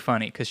is very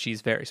funny because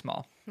she's very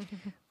small.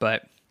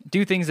 But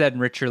do things that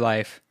enrich your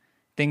life,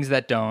 things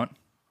that don't,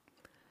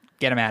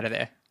 get them out of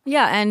there.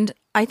 Yeah, and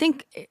I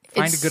think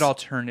find a good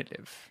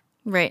alternative.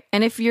 Right.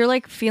 And if you're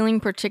like feeling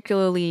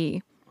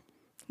particularly,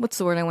 what's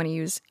the word I want to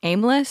use?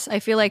 Aimless. I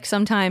feel like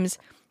sometimes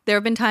there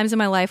have been times in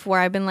my life where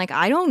I've been like,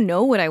 I don't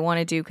know what I want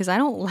to do because I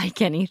don't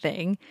like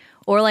anything.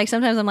 Or like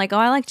sometimes I'm like, oh,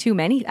 I have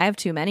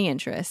too many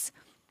interests.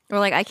 Or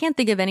like, I can't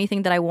think of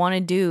anything that I want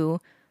to do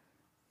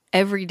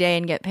every day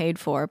and get paid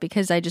for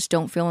because I just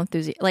don't feel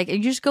enthusiastic. Like, you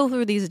just go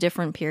through these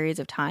different periods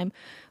of time.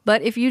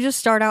 But if you just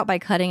start out by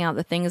cutting out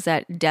the things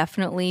that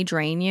definitely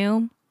drain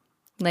you,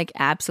 like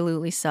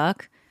absolutely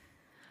suck,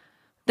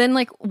 then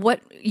like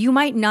what you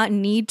might not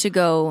need to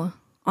go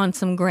on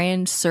some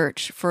grand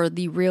search for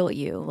the real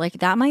you. Like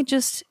that might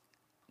just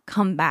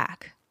come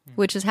back,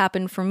 which has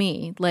happened for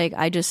me. Like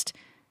I just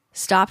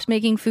stopped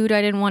making food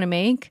I didn't want to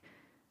make.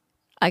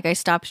 Like I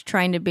stopped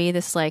trying to be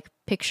this like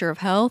picture of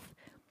health,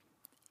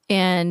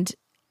 and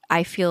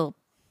I feel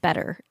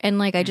better. And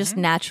like I just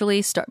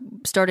naturally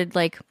started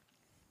like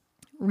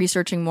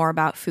researching more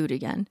about food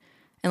again,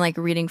 and like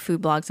reading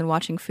food blogs and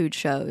watching food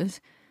shows,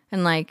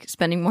 and like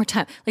spending more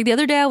time. Like the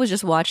other day I was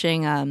just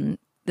watching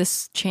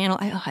this channel.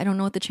 I don't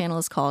know what the channel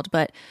is called,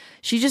 but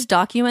she just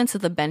documents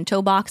the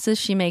bento boxes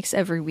she makes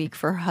every week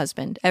for her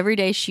husband. Every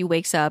day she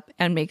wakes up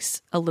and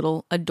makes a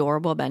little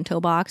adorable bento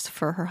box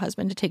for her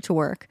husband to take to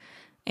work.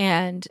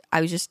 And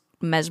I was just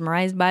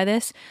mesmerized by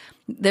this.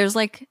 There's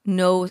like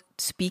no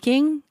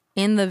speaking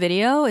in the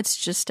video. It's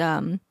just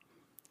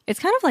it's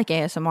kind of like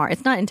ASMR.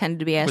 It's not intended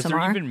to be ASMR. Was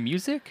there even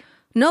music?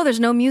 No, there's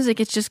no music.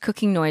 It's just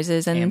cooking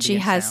noises, and Ambient she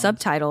has sounds.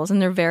 subtitles,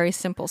 and they're very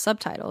simple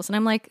subtitles. And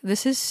I'm like,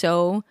 this is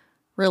so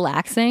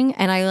relaxing,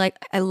 and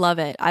I love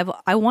it.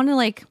 I want to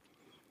like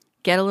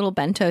get a little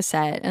bento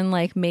set and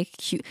like make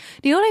cute.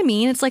 Do you know what I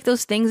mean? It's like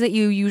those things that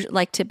you usually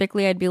like.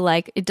 Typically, I'd be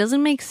like, it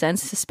doesn't make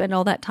sense to spend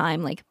all that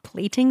time like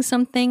plating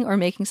something or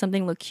making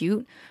something look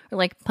cute or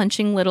like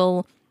punching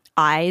little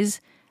eyes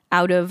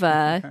out of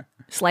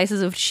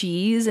slices of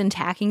cheese and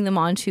tacking them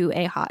onto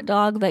a hot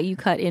dog that you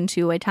cut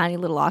into a tiny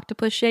little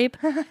octopus shape.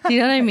 Do you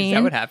know what I mean? Is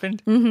that what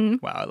happened?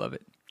 Mm-hmm. Wow, I love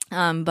it.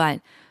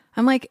 But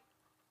I'm like,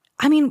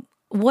 I mean,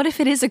 what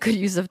if it is a good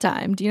use of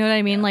time? Do you know what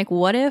I mean? Yeah. Like,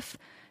 what if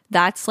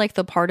that's like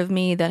the part of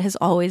me that has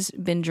always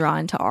been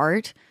drawn to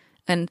art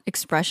and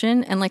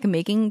expression, and like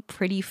making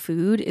pretty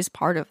food is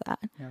part of that.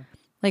 Yeah.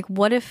 Like,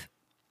 what if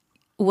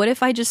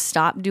I just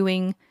stop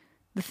doing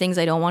the things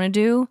I don't want to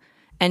do,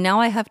 and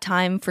now I have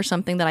time for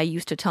something that I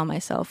used to tell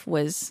myself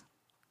was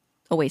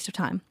a waste of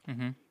time?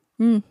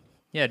 Mm-hmm.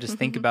 Yeah, just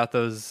think about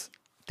those.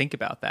 Think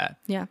about that.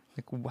 Yeah.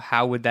 Like,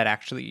 how would that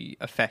actually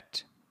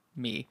affect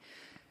me?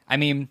 I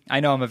mean, I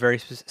know I'm a very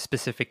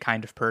specific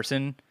kind of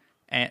person,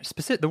 and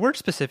the word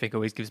specific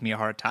always gives me a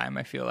hard time.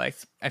 I feel like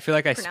I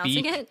Pronouncing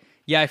speak. It?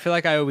 Yeah, I feel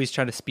like I always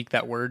try to speak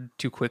that word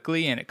too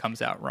quickly, and it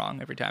comes out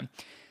wrong every time.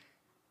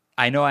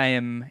 I know I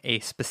am a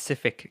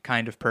specific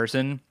kind of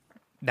person.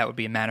 That would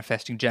be a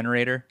manifesting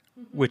generator,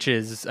 which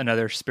is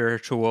another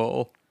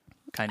spiritual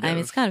kind I of.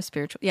 mean, it's kind of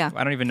spiritual. Yeah.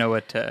 I don't even know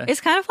what to.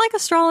 It's kind of like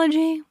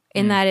astrology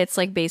in that it's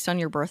like based on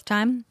your birth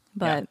time.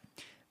 But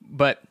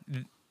But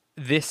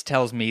this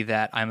tells me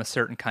that I'm a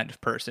certain kind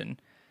of person.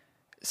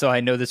 So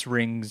I know this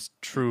rings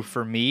true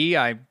for me.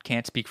 I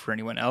can't speak for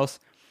anyone else.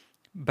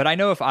 But I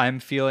know if I'm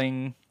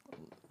feeling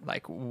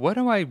like, what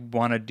do I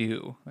want to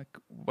do? Like,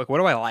 what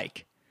do I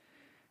like?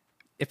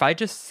 If I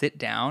just sit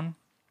down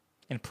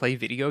and play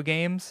video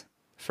games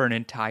for an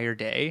entire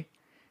day,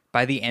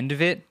 by the end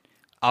of it,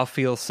 I'll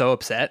feel so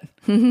upset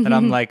that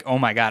I'm like, oh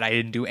my God, I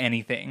didn't do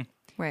anything.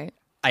 right.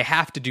 I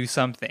have to do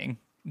something.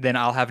 Then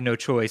I'll have no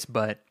choice,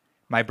 but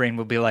my brain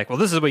will be like, well,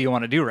 this is what you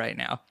want to do right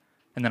now.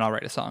 And then I'll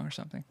write a song or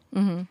something.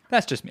 Mm-hmm.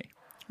 That's just me.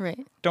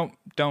 Right. Don't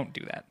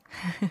do that.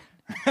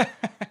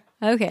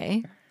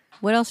 Okay.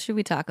 What else should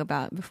we talk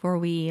about before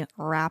we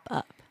wrap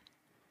up?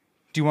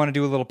 Do you want to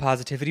do a little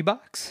positivity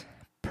box?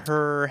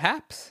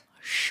 Perhaps.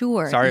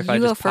 Sure. Sorry if you I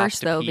go just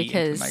first popped a though, pee into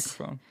the because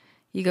microphone.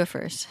 you go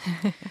first.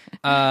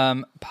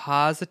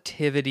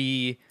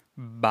 Positivity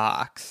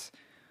box.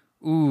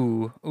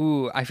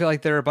 Ooh. I feel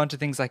like there are a bunch of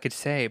things I could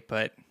say,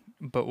 but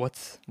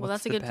what's Well,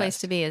 that's a the good place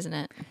best? to be, isn't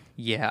it?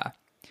 Yeah.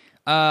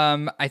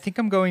 I think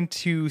I'm going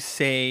to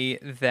say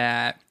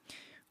that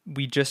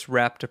we just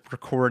wrapped up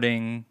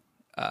recording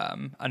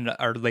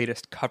our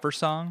latest cover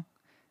song.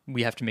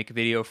 We have to make a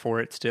video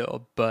for it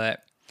still,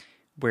 but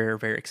we're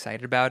very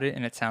excited about it,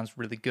 and it sounds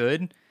really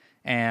good.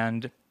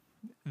 And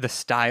the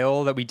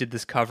style that we did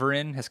this cover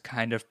in has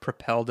kind of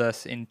propelled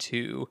us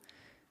into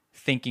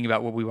thinking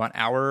about what we want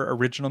our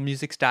original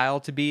music style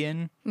to be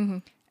in. Mm-hmm.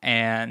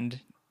 And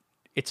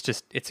it's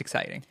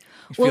exciting.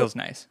 It feels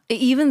nice.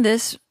 Even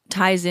this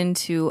ties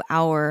into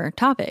our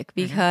topic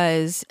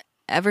because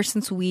ever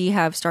since we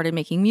have started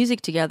making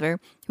music together,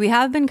 we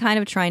have been kind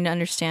of trying to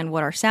understand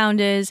what our sound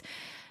is.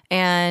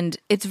 And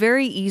it's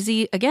very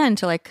easy, again,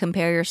 to like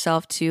compare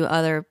yourself to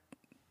other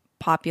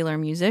popular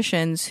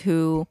musicians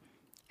who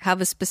have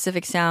a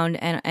specific sound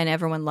and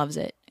everyone loves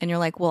it. And you're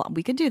like, well,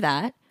 we could do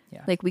that.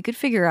 Yeah. Like we could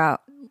figure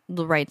out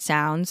the right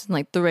sounds and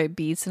like the right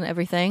beats and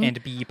everything.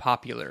 And be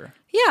popular.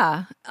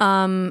 Yeah.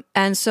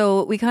 And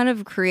so we kind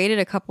of created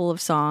a couple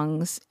of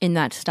songs in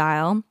that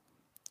style.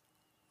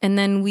 And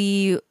then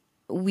we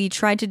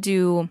tried to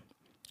do,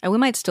 and we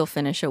might still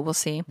finish it, we'll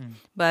see.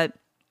 But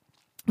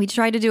we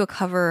tried to do a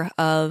cover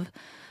of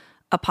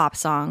a pop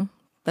song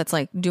that's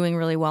like doing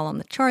really well on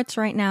the charts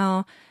right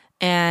now.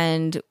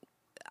 And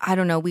I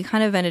don't know, we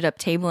kind of ended up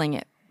tabling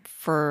it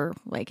for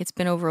like, it's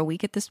been over a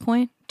week at this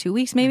point, 2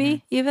 weeks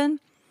maybe even.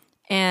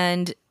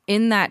 And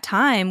in that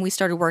time, we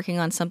started working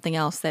on something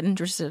else that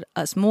interested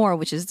us more,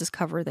 which is this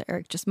cover that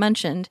Eric just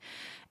mentioned.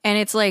 And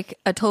it's like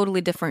a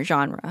totally different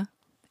genre.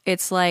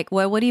 It's like,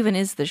 what even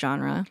is the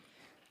genre?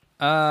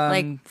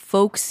 Like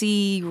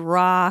folksy,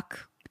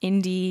 rock,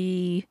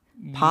 indie,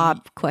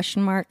 pop, ?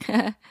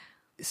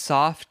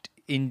 Soft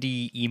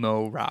indie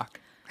emo rock.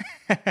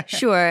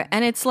 Sure.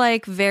 And it's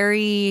like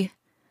very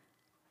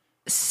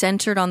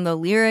centered on the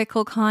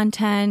lyrical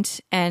content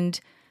and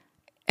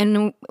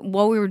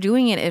while we were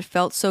doing it, it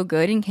felt so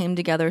good and came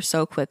together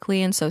so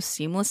quickly and so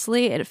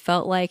seamlessly. It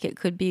felt like it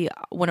could be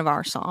one of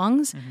our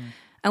songs.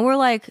 And we're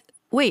like,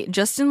 wait,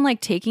 just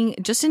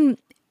in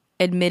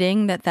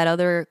admitting that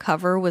other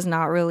cover was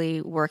not really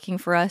working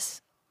for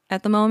us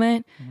at the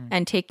moment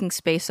and taking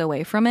space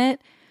away from it,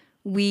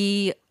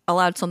 we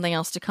allowed something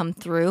else to come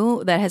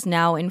through that has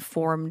now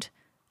informed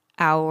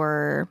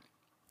our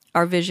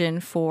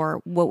vision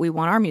for what we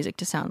want our music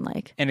to sound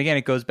like. And again,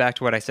 it goes back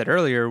to what I said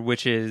earlier,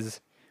 which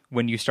is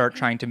when you start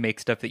trying to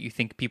make stuff that you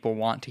think people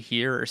want to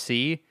hear or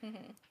see,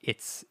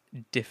 it's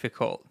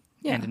difficult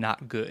and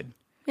not good.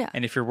 Yeah.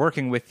 And if you're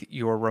working with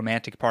your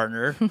romantic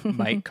partner,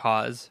 might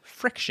cause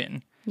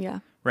friction. Yeah.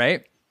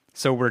 Right?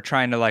 So we're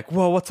trying to like,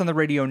 well, what's on the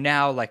radio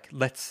now? Like,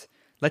 let's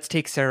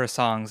take Sarah's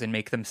songs and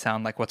make them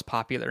sound like what's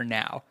popular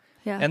now.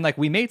 Yeah. And like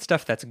we made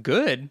stuff that's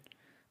good,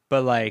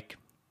 but like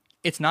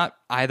it's not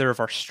either of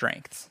our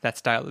strengths, that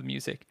style of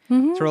music.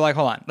 So we're like,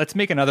 hold on, let's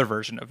make another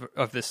version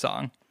of this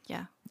song.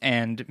 Yeah.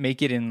 And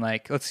make it in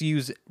like, let's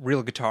use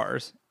real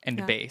guitars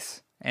and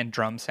bass and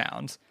drum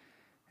sounds.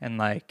 And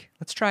like,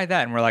 let's try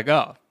that. And we're like,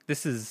 oh,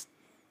 this is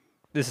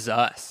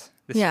us.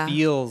 This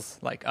feels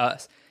like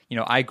us. You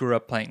know, I grew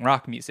up playing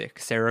rock music.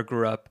 Sarah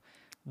grew up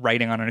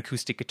writing on an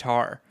acoustic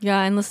guitar.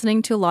 Yeah, and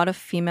listening to a lot of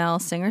female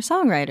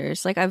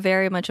singer-songwriters. Like, I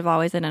very much have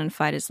always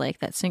identified as, like,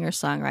 that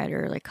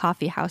singer-songwriter, like,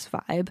 coffee house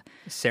vibe.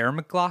 Sarah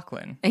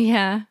McLachlan.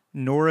 Yeah.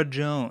 Nora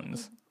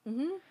Jones.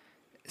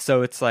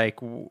 So it's like,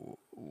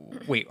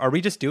 wait, are we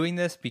just doing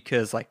this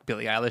because, like,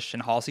 Billie Eilish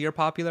and Halsey are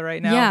popular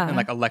right now? Yeah. And,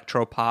 like,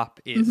 electro-pop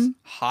is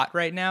hot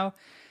right now?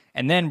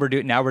 And then we're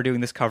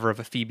doing this cover of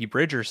a Phoebe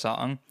Bridgers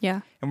song.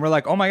 Yeah. And we're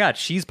like, oh my God,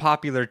 she's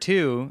popular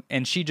too.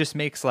 And she just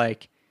makes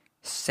like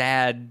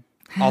sad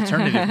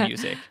alternative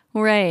music.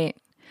 Right.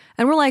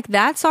 And we're like,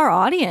 that's our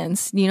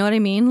audience. You know what I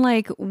mean?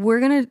 Like, we're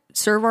going to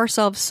serve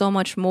ourselves so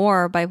much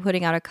more by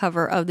putting out a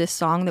cover of this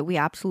song that we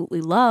absolutely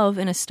love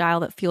in a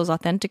style that feels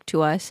authentic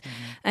to us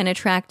and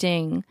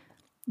attracting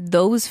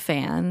those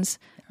fans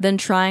than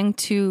trying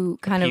to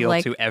kind Appeal of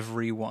like to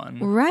everyone.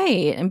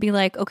 right and be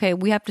like, okay,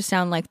 we have to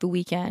sound like The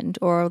Weeknd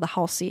or the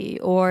Halsey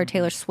or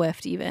Taylor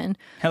Swift even.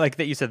 I like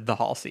that you said the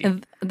Halsey.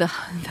 The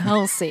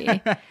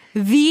Halsey.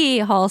 The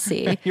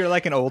Halsey. You're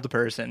like an old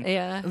person.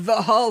 Yeah.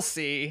 The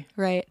Halsey.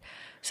 Right.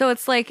 So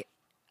it's like,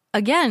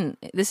 again,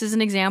 this is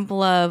an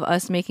example of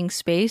us making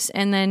space.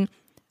 And then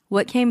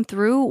what came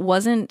through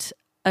wasn't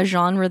a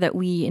genre that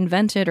we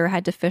invented or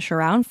had to fish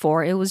around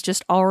for. It was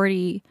just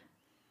already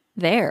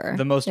there.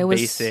 The most it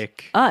was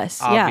basic,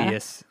 us.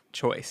 obvious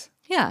choice.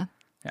 Yeah.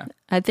 Yeah.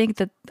 I think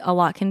that a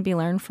lot can be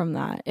learned from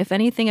that. If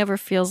anything ever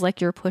feels like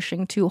you're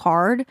pushing too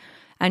hard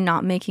and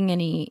not making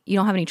you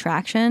don't have any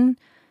traction,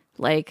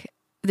 like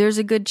there's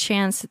a good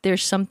chance that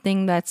there's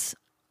something that's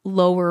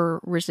lower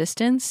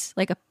resistance,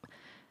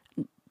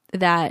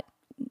 that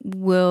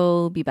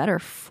will be better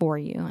for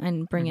you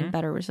and bring in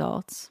better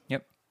results.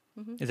 Yep.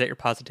 Is that your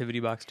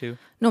positivity box too?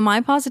 No, my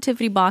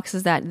positivity box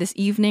is that this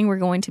evening we're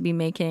going to be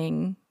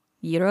making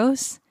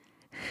gyros.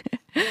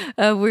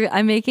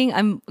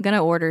 I'm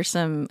gonna order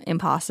some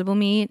Impossible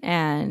meat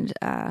and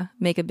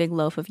make a big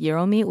loaf of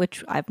gyro meat,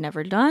 which I've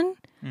never done.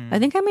 I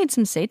think I made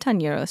some seitan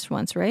gyros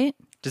once, right?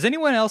 Does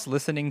anyone else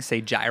listening say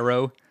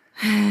gyro?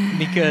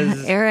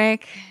 Because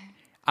Eric,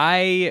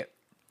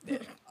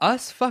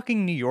 us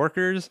fucking New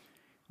Yorkers,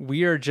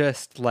 we are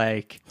just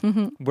like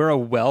we're a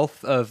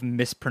wealth of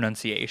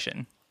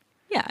mispronunciation.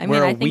 yeah, I mean,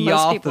 We're I a think wee most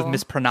off people of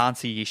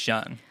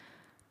mispronunciation.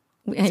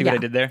 See yeah. what I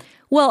did there?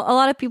 Well, a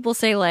lot of people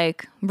say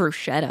like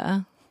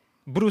bruschetta.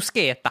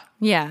 Bruschetta.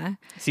 Yeah.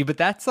 See, but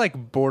that's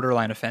like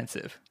borderline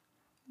offensive.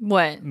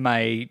 What?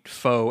 My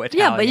faux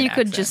Italian Yeah, but you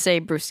could accent. just say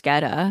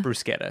bruschetta.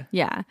 bruschetta.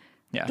 Yeah.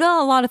 Yeah.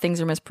 Well, a lot of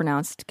things are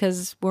mispronounced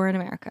because we're in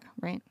America,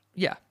 right?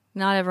 Yeah.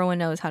 Not everyone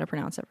knows how to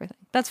pronounce everything.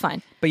 That's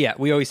fine. But yeah,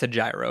 we always said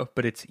gyro,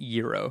 but it's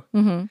gyro.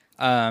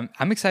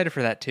 I'm excited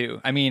for that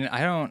too. I mean,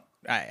 am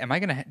I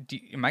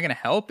gonna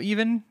help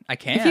even? I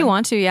can. If you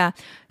want to, yeah.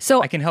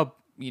 So I can help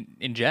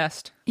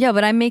ingest. yeah,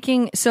 but I'm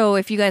making. So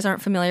if you guys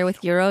aren't familiar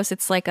with gyros,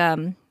 it's like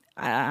a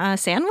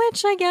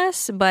sandwich, I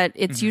guess, but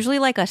it's usually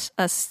like a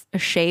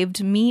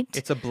shaved meat.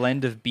 It's a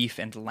blend of beef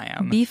and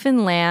lamb. Beef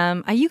and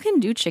lamb. You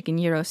can do chicken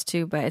gyros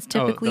too, but it's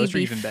typically those are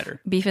beef, even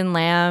better. beef and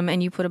lamb,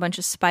 and you put a bunch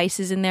of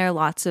spices in there,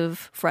 lots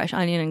of fresh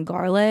onion and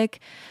garlic.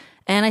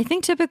 And I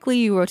think typically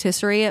you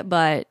rotisserie it,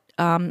 but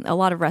a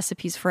lot of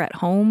recipes for at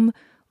home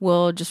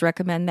will just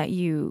recommend that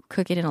you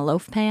cook it in a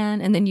loaf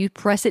pan and then you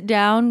press it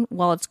down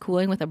while it's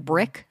cooling with a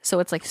brick, so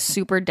it's like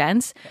super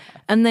dense,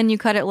 and then you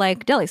cut it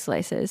like deli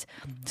slices.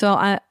 So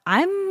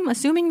I'm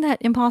assuming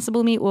that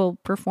Impossible meat will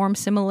perform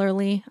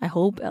similarly. I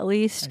hope, at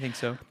least. I think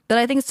so. But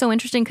I think it's so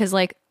interesting because,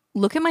 like,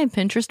 look at my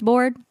Pinterest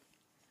board.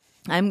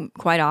 I'm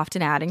quite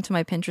often adding to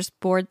my Pinterest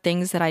board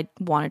things that I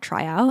want to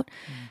try out.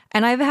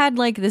 And I've had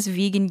like this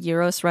vegan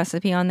gyros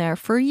recipe on there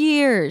for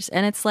years.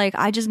 And it's like,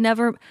 I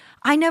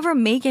never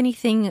make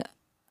anything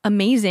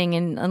amazing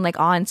and like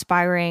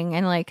awe-inspiring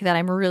and like that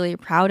I'm really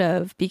proud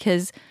of,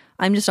 because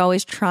I'm just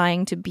always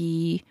trying to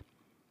be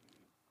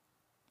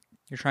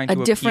You're trying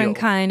to a different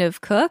appeal. kind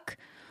of cook.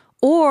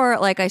 Or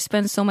like I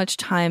spend so much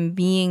time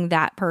being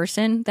that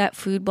person, that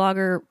food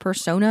blogger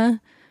persona,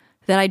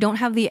 that I don't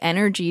have the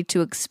energy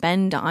to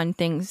expend on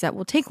things that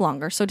will take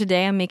longer. So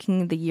today I'm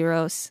making the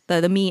gyros,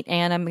 the meat,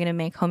 and I'm going to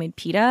make homemade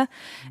pita,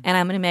 and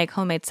I'm going to make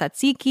homemade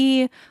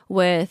tzatziki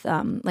with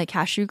like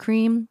cashew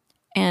cream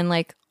and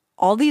like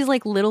all these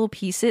like little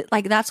pieces.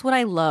 Like that's what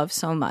I love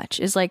so much,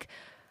 is like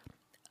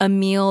a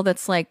meal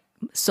that's like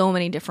so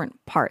many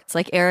different parts.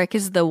 Like Eric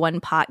is the one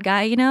pot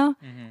guy, you know?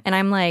 And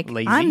I'm like,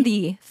 Lazy. I'm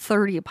the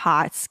 30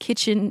 pots.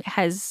 Kitchen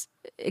has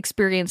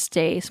experienced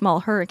a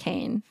small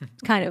hurricane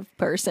kind of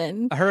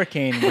person. A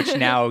hurricane, which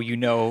now you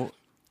know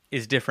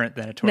is different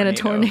than a tornado. Than a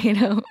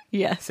tornado.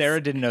 Yes.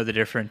 Sarah didn't know the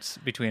difference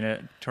between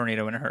a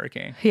tornado and a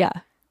hurricane, Yeah.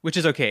 which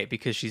is okay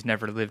because she's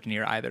never lived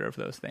near either of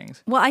those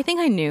things. Well, I think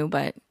I knew,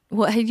 but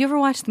have you ever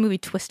watched the movie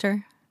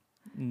Twister?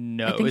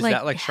 No, I think is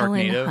that like Helen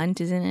Sharknado?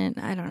 Hunt is in it.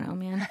 I don't know,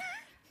 man.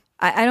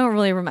 I don't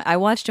really remember. I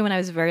watched it when I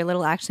was very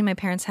little. Actually, my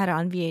parents had it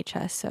on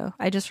VHS, so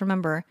I just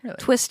remember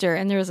Twister,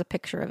 and there was a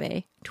picture of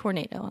a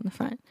tornado on the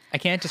front. I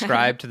can't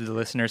describe to the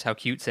listeners how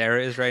cute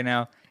Sarah is right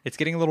now. It's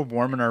getting a little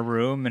warm in our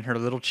room, and her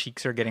little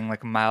cheeks are getting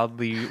like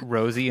mildly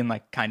rosy and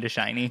like kind of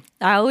shiny.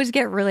 I always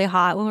get really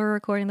hot when we're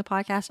recording the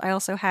podcast. I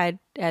also had,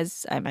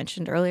 as I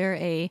mentioned earlier,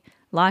 a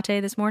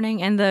latte this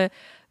morning, and the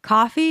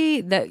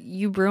coffee that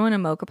you brew in a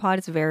mocha pot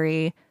is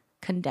very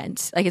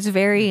condensed. Like it's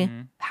very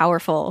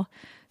powerful.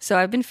 So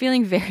I've been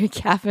feeling very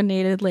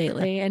caffeinated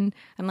lately, and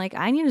I'm like,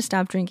 I need to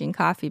stop drinking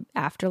coffee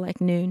after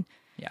like noon.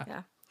 Yeah.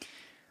 Yeah.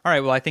 All right.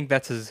 Well, I think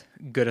that's as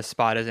good a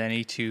spot as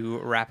any to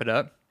wrap it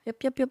up.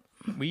 Yep.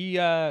 We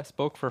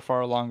spoke for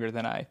far longer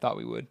than I thought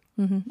we would.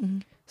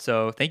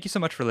 So thank you so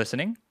much for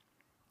listening.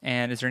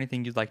 And is there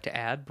anything you'd like to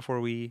add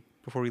before we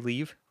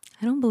leave?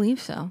 I don't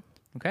believe so.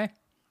 Okay.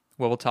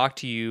 Well, we'll talk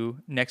to you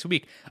next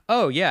week.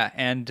 Oh yeah,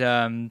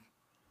 and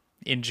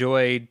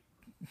enjoy.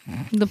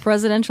 The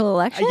presidential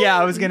election? Yeah,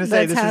 I was going to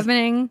say that's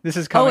happening. This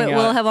is coming it out.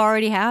 will have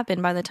already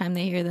happened by the time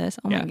they hear this.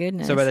 Oh my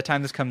goodness. So by the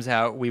time this comes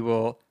out, we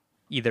will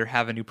either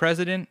have a new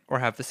president or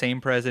have the same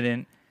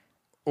president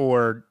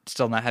or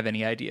still not have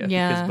any idea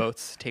Yeah. because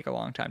votes take a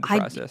long time to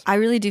process. I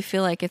really do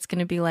feel like it's going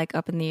to be like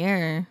up in the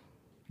air.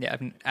 Yeah,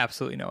 I have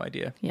absolutely no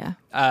idea.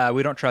 Yeah.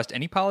 We don't trust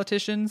any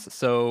politicians,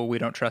 so we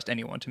don't trust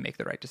anyone to make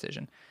the right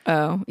decision.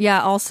 Oh,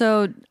 yeah.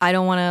 Also, I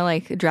don't want to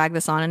like drag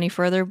this on any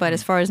further, but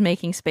as far as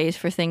making space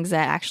for things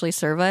that actually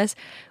serve us,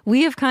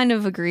 we have kind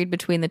of agreed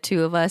between the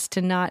two of us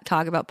to not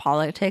talk about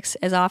politics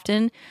as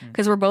often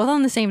because we're both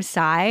on the same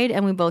side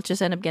and we both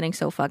just end up getting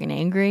so fucking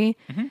angry.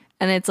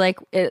 And it's like,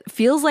 it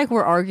feels like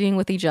we're arguing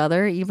with each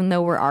other, even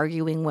though we're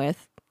arguing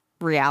with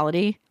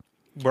reality.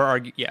 We're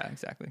arguing. Yeah,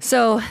 exactly.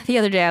 So the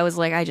other day I was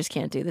like, I just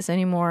can't do this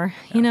anymore.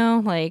 Yeah. You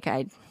know, like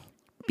I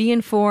be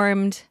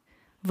informed,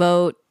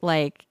 vote,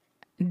 like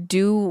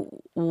do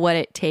what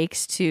it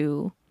takes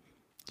to,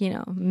 you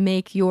know,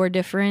 make your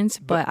difference.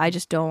 But I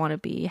just don't want to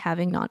be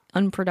having not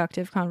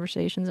unproductive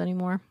conversations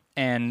anymore.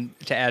 And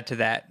to add to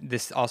that,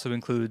 this also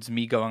includes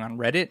me going on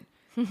Reddit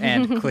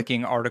and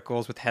clicking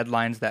articles with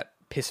headlines that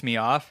piss me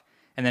off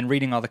and then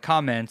reading all the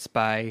comments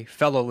by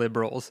fellow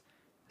liberals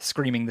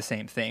screaming the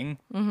same thing,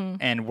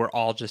 and we're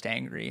all just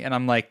angry. And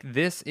I'm like,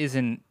 this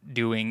isn't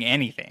doing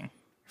anything.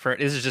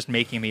 This is just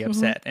making me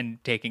upset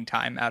and taking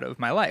time out of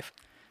my life.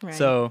 Right.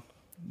 So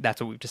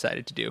that's what we've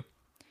decided to do.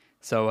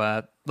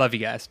 So love you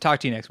guys. Talk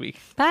to you next week.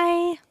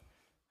 Bye.